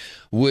leave,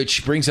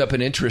 which brings up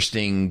an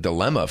interesting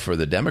dilemma for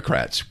the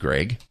Democrats,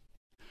 Greg.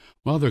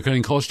 Well, they're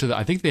getting close to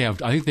I think they're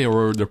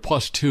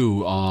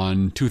 +2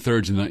 on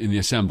 2/3 in the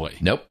assembly.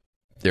 Nope,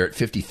 they're at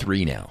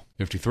 53 now.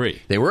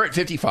 53. They were at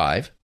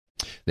 55.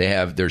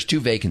 There's 2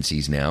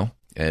 vacancies now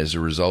as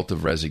a result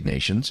of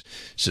resignations.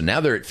 So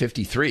now they're at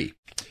 53.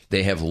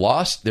 They have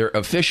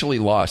officially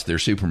lost their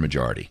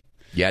supermajority.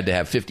 You had to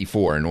have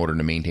 54 in order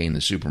to maintain the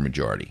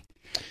supermajority.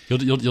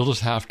 You'll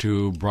just have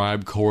to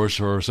bribe, coerce,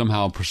 or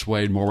somehow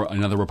persuade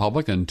another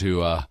Republican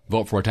to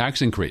vote for a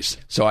tax increase.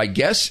 So I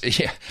guess,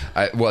 it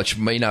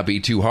may not be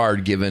too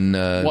hard given...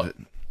 there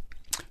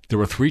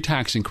were 3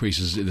 tax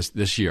increases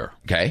this year.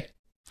 Okay.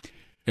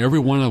 Every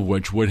one of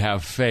which would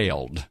have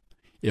failed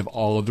if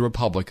all of the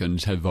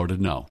Republicans had voted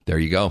no. There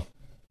you go.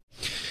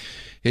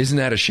 Isn't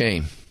that a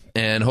shame?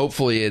 And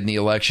hopefully in the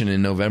election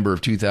in November of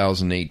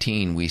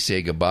 2018, we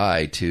say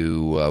goodbye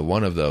to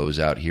one of those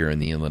out here in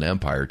the Inland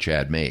Empire,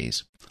 Chad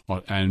Mays.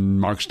 And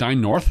Mark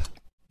Steinnorth.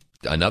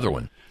 Another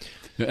one.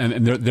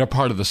 And they're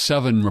part of the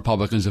 7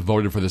 Republicans that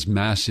voted for this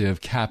massive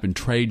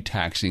cap-and-trade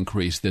tax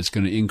increase that's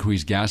going to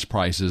increase gas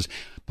prices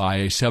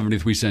by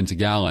 73 cents a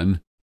gallon.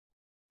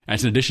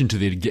 That's in addition to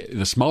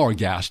the smaller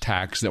gas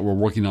tax that we're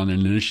working on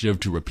an initiative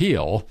to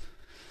repeal.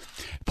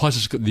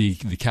 Plus, the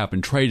cap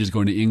and trade is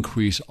going to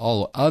increase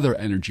all other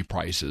energy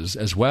prices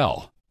as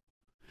well.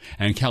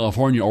 And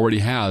California already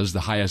has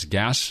the highest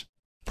gas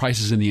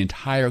prices in the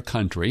entire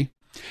country.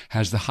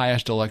 has the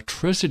highest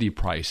electricity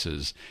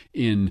prices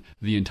in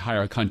the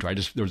entire country.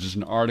 There was just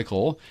an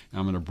article, and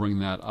I'm going to bring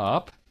that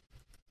up,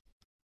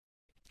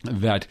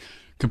 that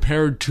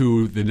compared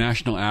to the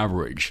national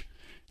average,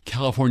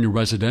 California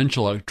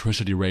residential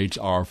electricity rates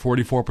are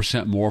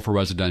 44% more for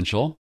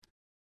residential,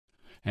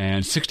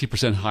 and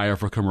 60% higher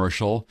for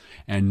commercial,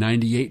 and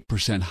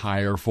 98%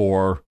 higher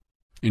for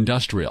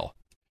industrial.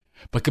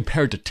 But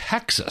compared to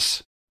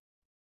Texas,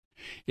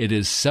 it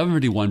is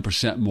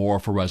 71% more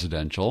for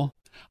residential,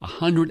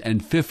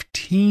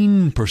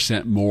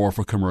 115% more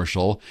for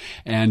commercial,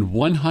 and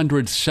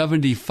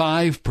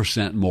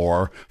 175%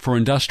 more for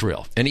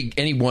industrial.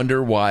 Any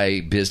wonder why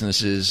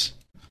businesses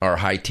are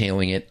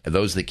hightailing it,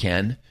 those that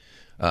can,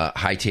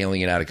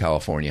 hightailing it out of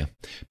California?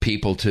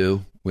 People,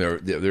 too.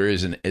 There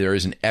is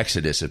an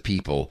exodus of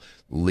people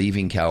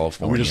leaving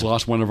California. We just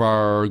lost one of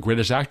our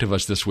greatest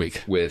activists this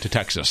week to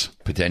Texas.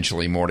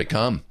 Potentially more to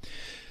come.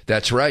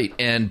 That's right.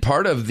 And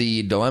part of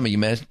the dilemma,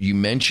 you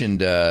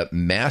mentioned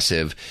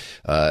massive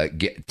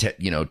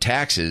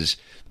taxes.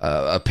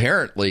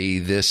 Apparently,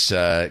 this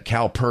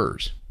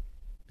CalPERS,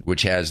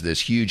 which has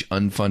this huge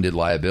unfunded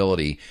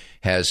liability,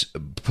 has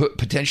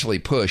potentially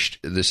pushed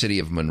the city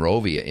of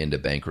Monrovia into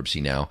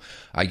bankruptcy now.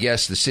 I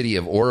guess the city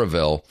of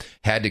Oroville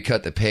had to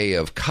cut the pay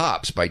of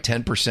cops by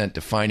 10%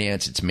 to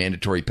finance its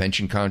mandatory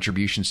pension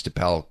contributions to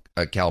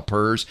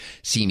CalPERS.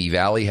 Simi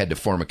Valley had to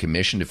form a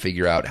commission to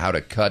figure out how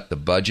to cut the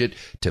budget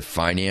to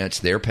finance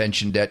their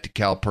pension debt to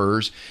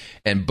CalPERS.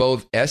 And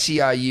both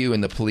SEIU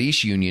and the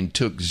police union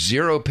took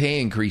 0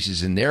 pay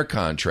increases in their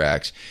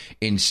contracts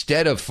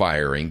instead of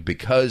firing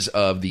because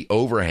of the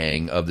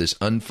overhang of this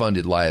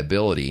unfunded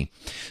liability.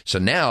 So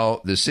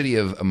now the city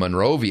of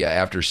Monrovia,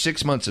 after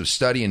 6 months of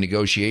study and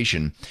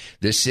negotiation,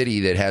 this city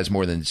that has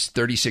more than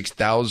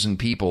 36,000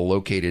 people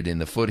located in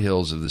the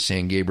foothills of the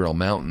San Gabriel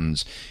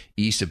Mountains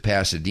east of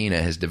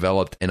Pasadena, has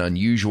developed an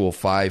unusual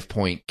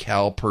 5-point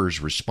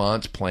CalPERS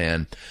response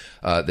plan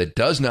that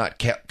does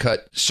not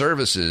cut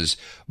services,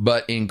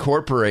 but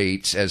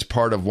incorporates as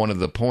part of one of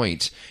the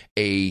points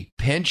a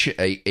pension,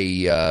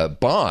 a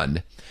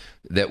bond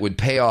that would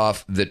pay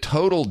off the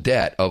total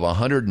debt of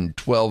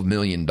 $112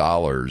 million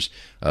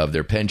of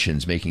their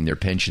pensions, making their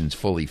pensions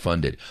fully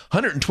funded.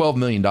 $112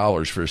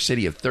 million for a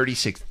city of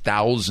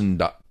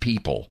 36,000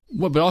 people.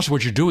 Well, but also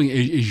what you're doing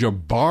is you're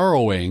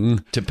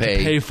borrowing to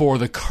pay for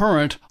the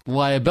current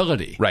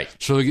liability. Right.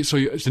 So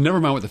never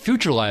mind what the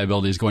future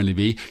liability is going to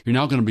be, you're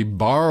now going to be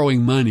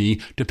borrowing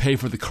money to pay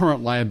for the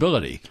current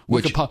liability.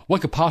 What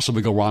could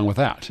possibly go wrong with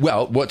that?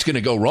 Well, what's going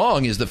to go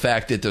wrong is the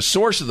fact that the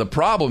source of the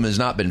problem has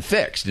not been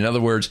fixed. In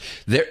other words,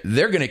 they're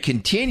going to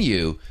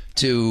continue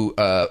to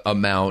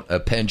amount a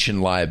pension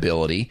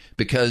liability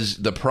because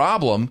the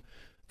problem,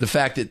 the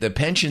fact that the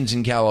pensions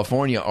in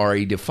California are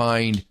a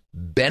defined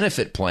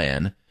benefit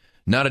plan,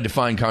 not a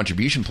defined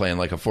contribution plan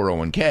like a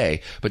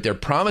 401k, but they're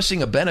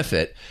promising a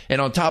benefit. And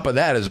on top of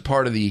that, as a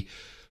part of the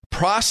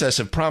process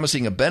of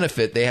promising a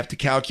benefit, they have to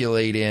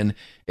calculate in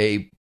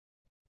a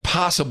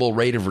possible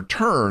rate of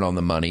return on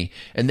the money,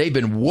 and they've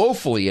been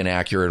woefully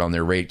inaccurate on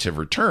their rates of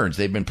returns.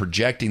 They've been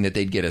projecting that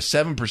they'd get a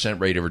 7%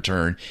 rate of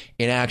return,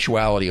 in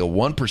actuality a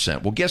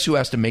 1%. Well, guess who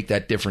has to make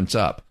that difference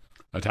up?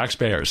 The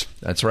taxpayers.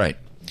 That's right.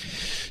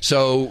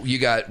 So we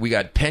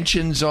got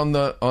pensions on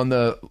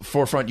the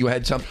forefront. You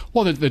had something?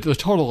 Well, the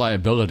total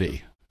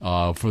liability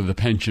for the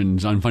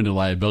pensions, unfunded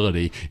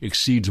liability,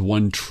 exceeds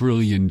 $1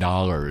 trillion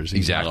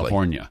in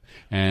California,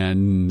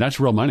 and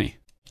that's real money.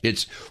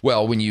 It's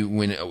when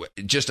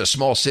just a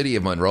small city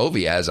of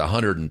Monrovia has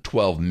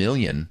 112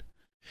 million,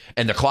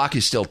 and the clock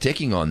is still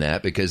ticking on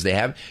that because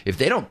if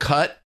they don't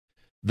cut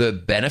the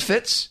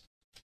benefits,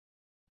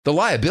 the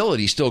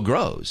liability still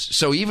grows.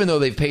 So even though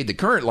they've paid the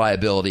current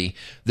liability,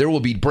 there will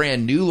be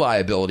brand new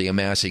liability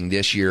amassing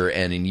this year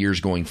and in years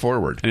going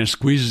forward. And it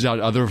squeezes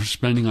out other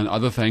spending on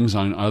other things,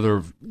 on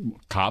other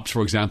cops.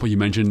 For example, you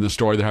mentioned in the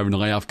story they're having to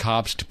lay off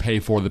cops to pay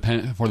for the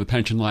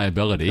pension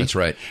liability. That's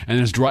right.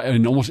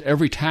 And almost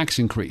every tax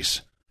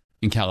increase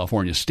in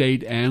California,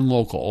 state and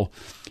local,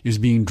 is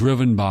being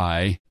driven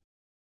by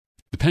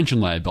the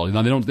pension liability.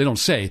 Now, they don't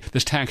say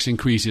this tax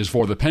increase is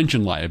for the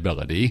pension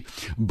liability,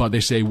 but they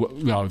say,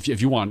 well,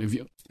 if you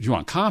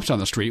want cops on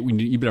the street,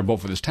 you better vote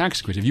for this tax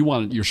increase. If you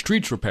want your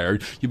streets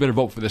repaired, you better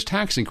vote for this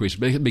tax increase,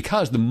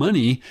 because the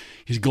money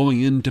is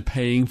going into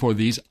paying for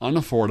these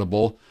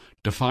unaffordable,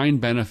 defined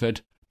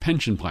benefit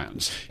pension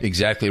plans.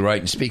 Exactly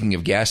right. And speaking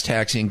of gas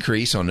tax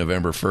increase, on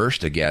November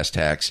 1st, a gas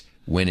tax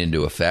went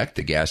into effect,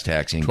 the gas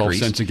tax increase.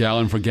 12 cents a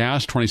gallon for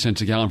gas, 20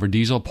 cents a gallon for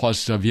diesel,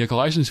 plus vehicle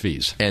license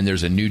fees. And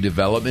there's a new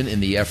development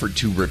in the effort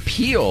to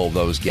repeal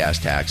those gas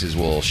taxes.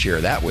 We'll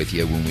share that with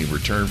you when we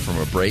return from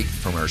a break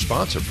from our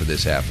sponsor for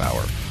this half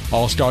hour.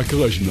 All-Star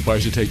Collision, the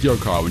place to take your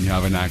car when you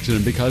have an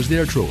accident, because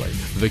they're truly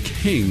the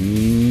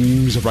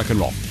kings of rock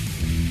and roll.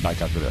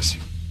 Back after this.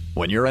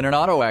 When you're in an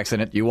auto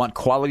accident, you want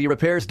quality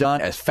repairs done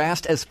as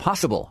fast as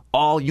possible.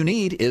 All you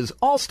need is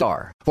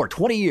All-Star. For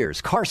 20 years,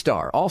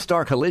 CarStar,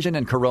 All-Star Collision,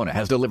 and Corona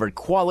has delivered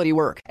quality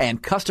work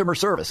and customer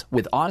service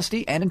with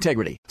honesty and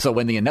integrity. So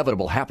when the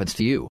inevitable happens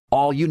to you,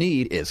 all you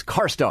need is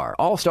CarStar,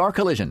 All-Star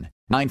Collision.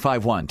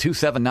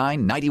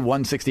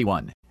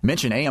 951-279-9161.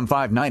 Mention AM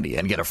 590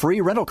 and get a free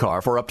rental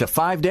car for up to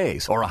 5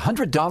 days or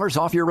 $100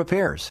 off your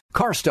repairs.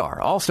 CarStar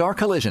All-Star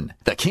Collision,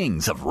 the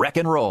kings of wreck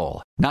and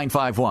roll.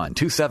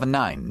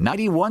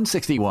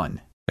 951-279-9161.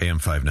 AM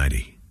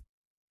 590,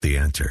 The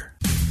Answer.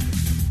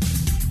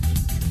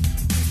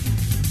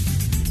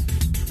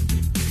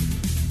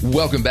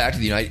 Welcome back to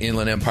the United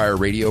Inland Empire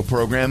radio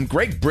program.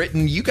 Greg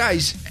Britton, you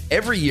guys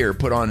every year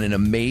put on an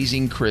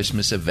amazing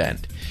Christmas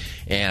event.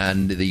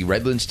 And the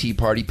Redlands Tea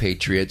Party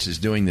Patriots is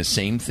doing the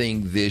same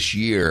thing this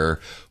year.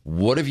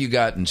 What have you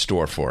got in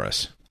store for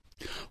us?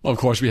 Well, of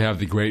course, we have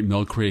the Great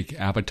Mill Creek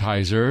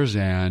appetizers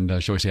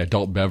and, shall we say,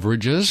 adult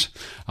beverages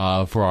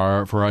for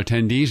our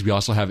attendees. We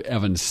also have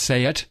Evan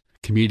Sayet,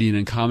 comedian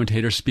and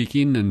commentator,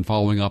 speaking and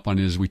following up on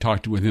we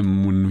talked with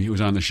him when he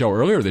was on the show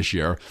earlier this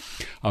year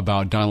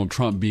about Donald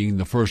Trump being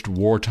the first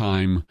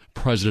wartime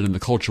president in the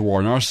culture war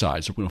on our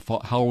side. So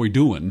how are we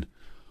doing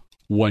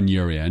 1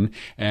 year in?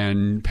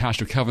 And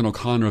Pastor Kevin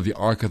O'Connor of the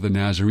Ark of the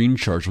Nazarene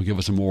Church will give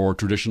us a more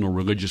traditional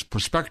religious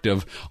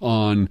perspective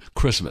on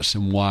Christmas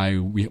and why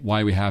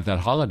we have that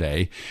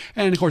holiday.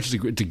 And of course,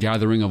 it's a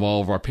gathering of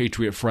all of our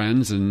Patriot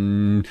friends,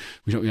 and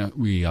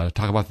we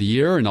talk about the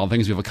year and all the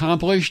things we've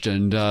accomplished.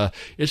 And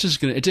it's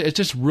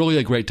just really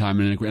a great time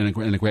and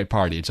a great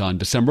party. It's on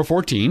December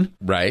 14.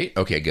 Right.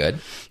 Okay. Good.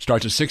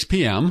 Starts at 6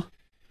 p.m.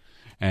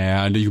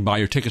 And you can buy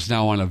your tickets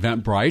now on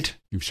Eventbrite.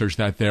 You can search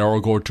that there or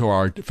go to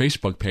our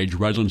Facebook page,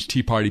 Redlands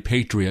Tea Party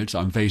Patriots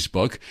on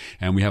Facebook.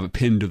 And we have it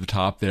pinned to the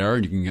top there.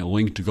 And you can get a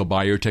link to go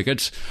buy your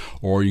tickets.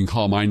 Or you can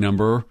call my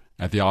number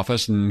at the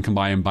office and come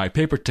by and buy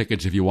paper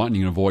tickets if you want. And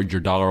you can avoid your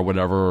 $1 or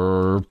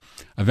whatever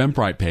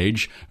Eventbrite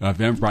page,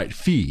 Eventbrite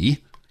fee.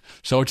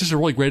 So it's just a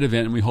really great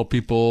event, and we hope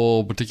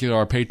people, particularly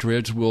our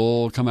Patriots,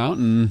 will come out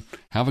and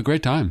have a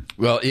great time.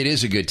 Well, it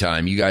is a good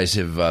time. You guys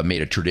have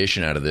made a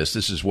tradition out of this.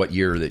 This is what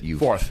year that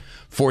you've...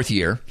 Fourth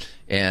year.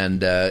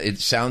 And it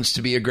sounds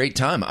to be a great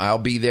time. I'll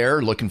be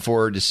there. Looking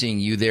forward to seeing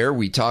you there.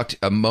 We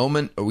talked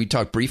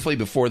briefly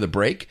before the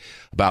break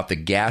about the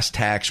gas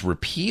tax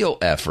repeal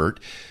effort.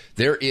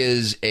 There are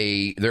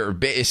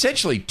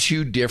essentially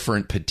two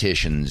different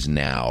petitions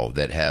now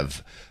that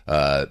have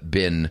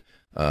been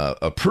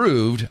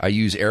approved. I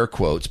use air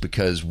quotes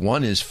because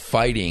one is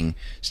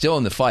still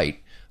in the fight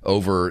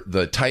over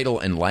the title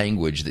and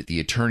language that the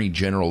Attorney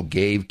General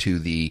gave to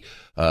the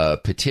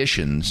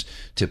petitions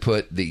to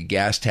put the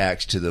gas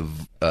tax to the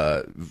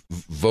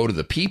vote of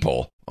the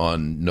people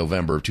on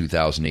November of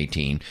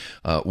 2018.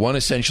 One,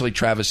 essentially,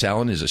 Travis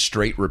Allen, is a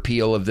straight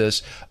repeal of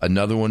this.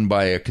 Another one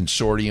by a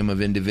consortium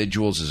of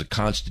individuals is a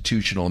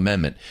constitutional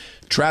amendment.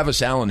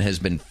 Travis Allen has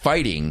been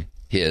fighting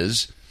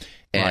his...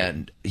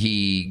 And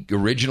he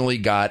originally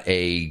got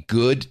a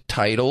good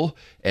title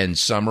and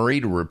summary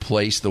to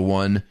replace the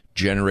one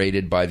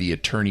generated by the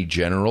Attorney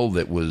General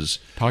that was...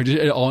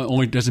 It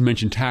only doesn't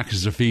mention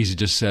taxes or fees. It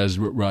just says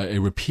a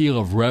repeal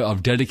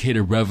of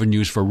dedicated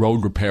revenues for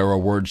road repair or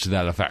words to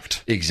that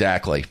effect.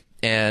 Exactly.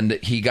 And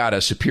he got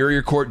a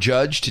Superior Court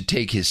judge to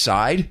take his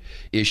side,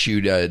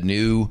 issued a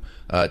new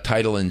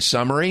title and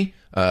summary.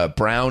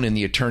 Brown and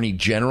the Attorney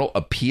General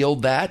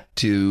appealed that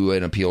to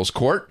an appeals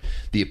court.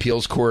 The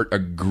appeals court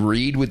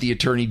agreed with the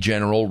Attorney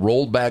General,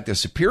 rolled back the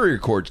Superior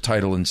Court's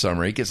title and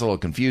summary. It gets a little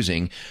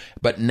confusing.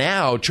 But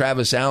now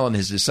Travis Allen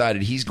has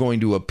decided he's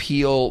going to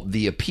appeal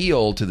the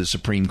appeal to the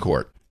Supreme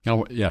Court.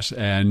 Yes,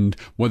 and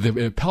what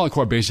the appellate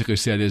court basically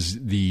said is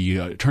the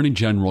Attorney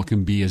General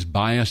can be as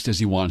biased as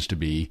he wants to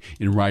be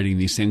in writing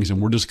these things,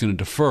 and we're just going to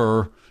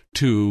defer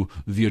to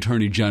the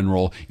Attorney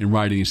General in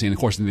writing these things. Of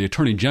course, the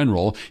Attorney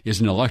General is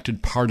an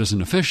elected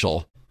partisan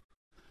official,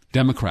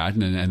 Democrat,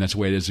 and that's the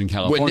way it is in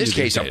California. Well, in this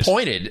case,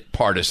 appointed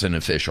partisan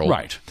official.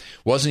 Right.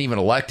 Wasn't even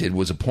elected,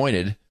 was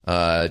appointed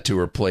to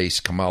replace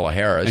Kamala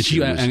Harris.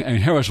 And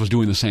Harris was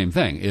doing the same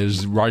thing,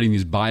 is writing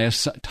these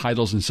biased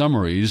titles and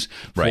summaries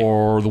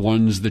for the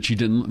ones that she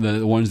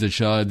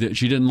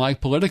didn't like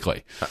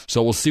politically.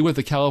 So we'll see what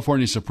the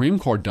California Supreme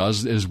Court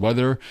does, is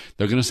whether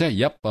they're going to say,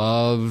 yep,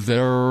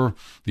 the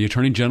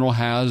Attorney General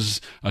has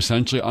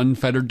essentially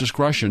unfettered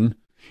discretion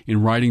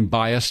in writing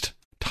biased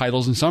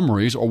titles and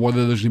summaries, or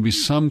whether there's going to be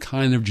some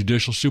kind of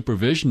judicial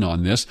supervision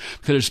on this,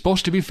 because it's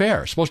supposed to be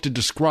fair. It's supposed to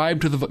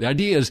describe to the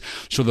idea is,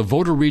 so the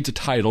voter reads a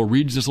title,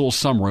 reads this little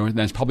summary, and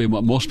that's probably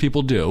what most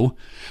people do.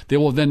 They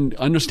will then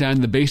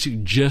understand the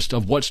basic gist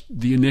of what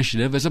the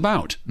initiative is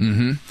about.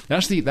 Mm-hmm.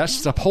 That's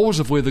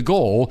supposedly the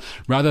goal,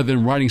 rather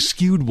than writing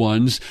skewed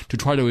ones to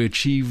try to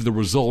achieve the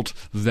result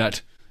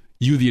that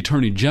you, the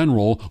Attorney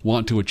General,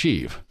 want to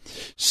achieve.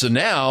 So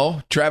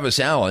now Travis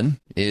Allen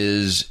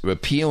is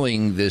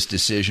appealing this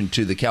decision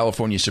to the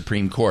California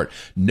Supreme Court.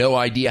 No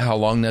idea how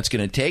long that's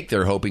going to take.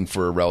 They're hoping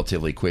for a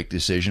relatively quick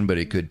decision, but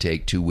it could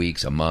take 2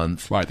 weeks, a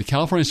month. Right. The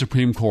California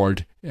Supreme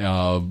Court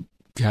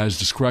has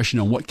discretion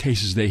on what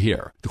cases they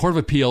hear. The Court of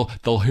Appeal,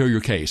 they'll hear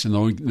your case and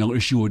they'll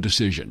issue a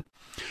decision.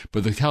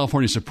 But the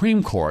California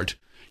Supreme Court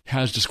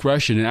has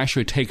discretion and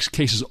actually takes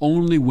cases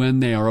only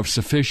when they are of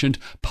sufficient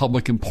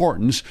public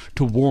importance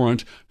to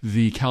warrant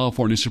the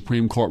California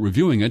Supreme Court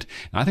reviewing it.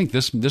 And I think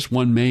this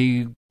one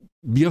may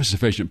be of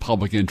sufficient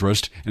public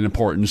interest and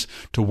importance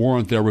to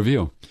warrant their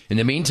review. In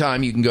the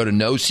meantime, you can go to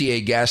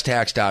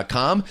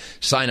nocagastax.com,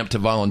 sign up to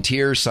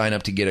volunteer, sign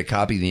up to get a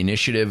copy of the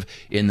initiative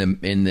in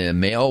the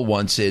mail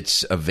once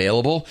it's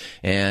available,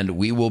 and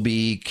we will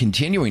be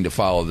continuing to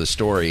follow the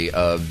story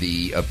of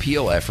the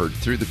appeal effort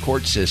through the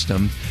court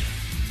system.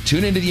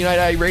 Tune into the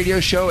Unite IE radio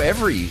show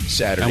every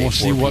Saturday. And we'll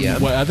see what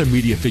other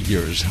media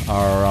figures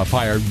are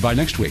fired by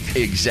next week.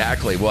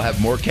 Exactly. We'll have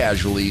more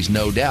casualties,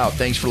 no doubt.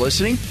 Thanks for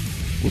listening.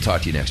 We'll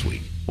talk to you next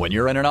week. When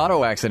you're in an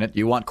auto accident,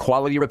 you want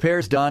quality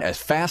repairs done as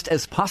fast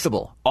as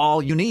possible.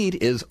 All you need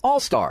is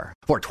All-Star.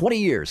 For 20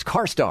 years,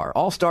 CarStar,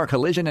 All-Star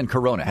Collision, and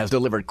Corona has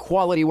delivered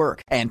quality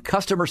work and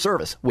customer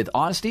service with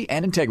honesty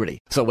and integrity.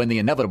 So when the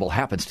inevitable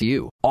happens to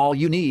you, all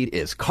you need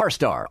is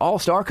CarStar,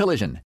 All-Star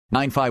Collision.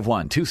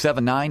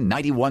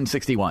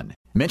 951-279-9161.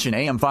 Mention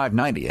AM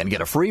 590 and get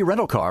a free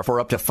rental car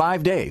for up to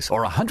 5 days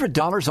or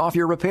 $100 off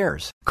your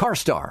repairs.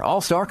 CarStar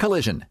All-Star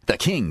Collision, the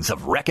kings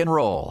of wreck and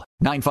roll.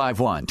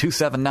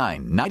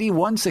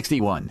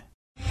 951-279-9161.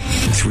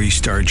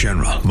 3-star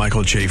General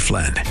Michael J.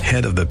 Flynn,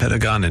 head of the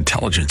Pentagon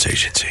Intelligence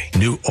Agency,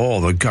 knew all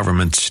the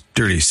government's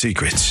dirty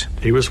secrets.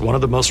 He was one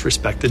of the most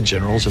respected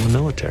generals in the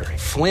military.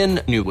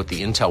 Flynn knew what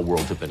the intel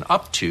world had been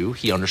up to.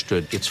 He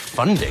understood its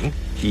funding.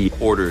 He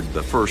ordered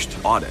the first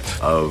audit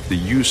of the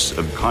use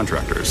of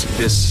contractors.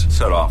 This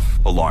set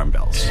off alarm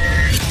bells.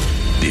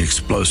 The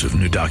explosive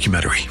new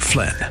documentary,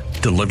 Flynn,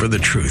 Deliver the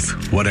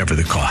Truth, Whatever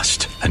the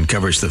Cost,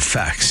 uncovers the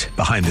facts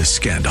behind this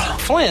scandal.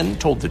 Flynn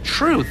told the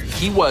truth.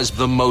 He was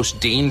the most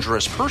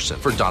dangerous person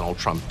for Donald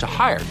Trump to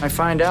hire. I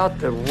find out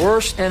the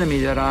worst enemy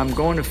that I'm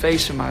going to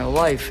face in my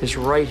life is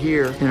right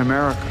here in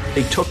America.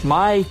 They took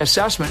my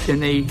assessment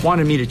and they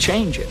wanted me to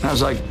change it. And I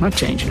was like, I'm not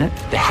changing it.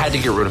 They had to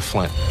get rid of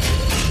Flynn.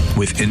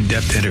 With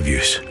in-depth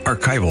interviews,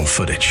 archival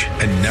footage,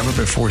 and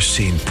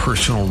never-before-seen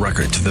personal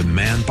records of the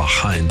man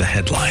behind the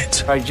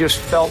headlines. I just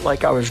felt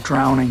like I was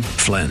drowning.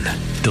 Flynn,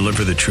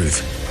 Deliver the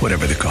Truth,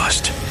 Whatever the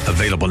Cost.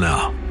 Available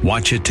now.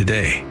 Watch it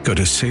today. Go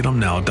to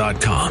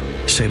salemnow.com.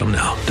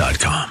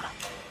 salemnow.com.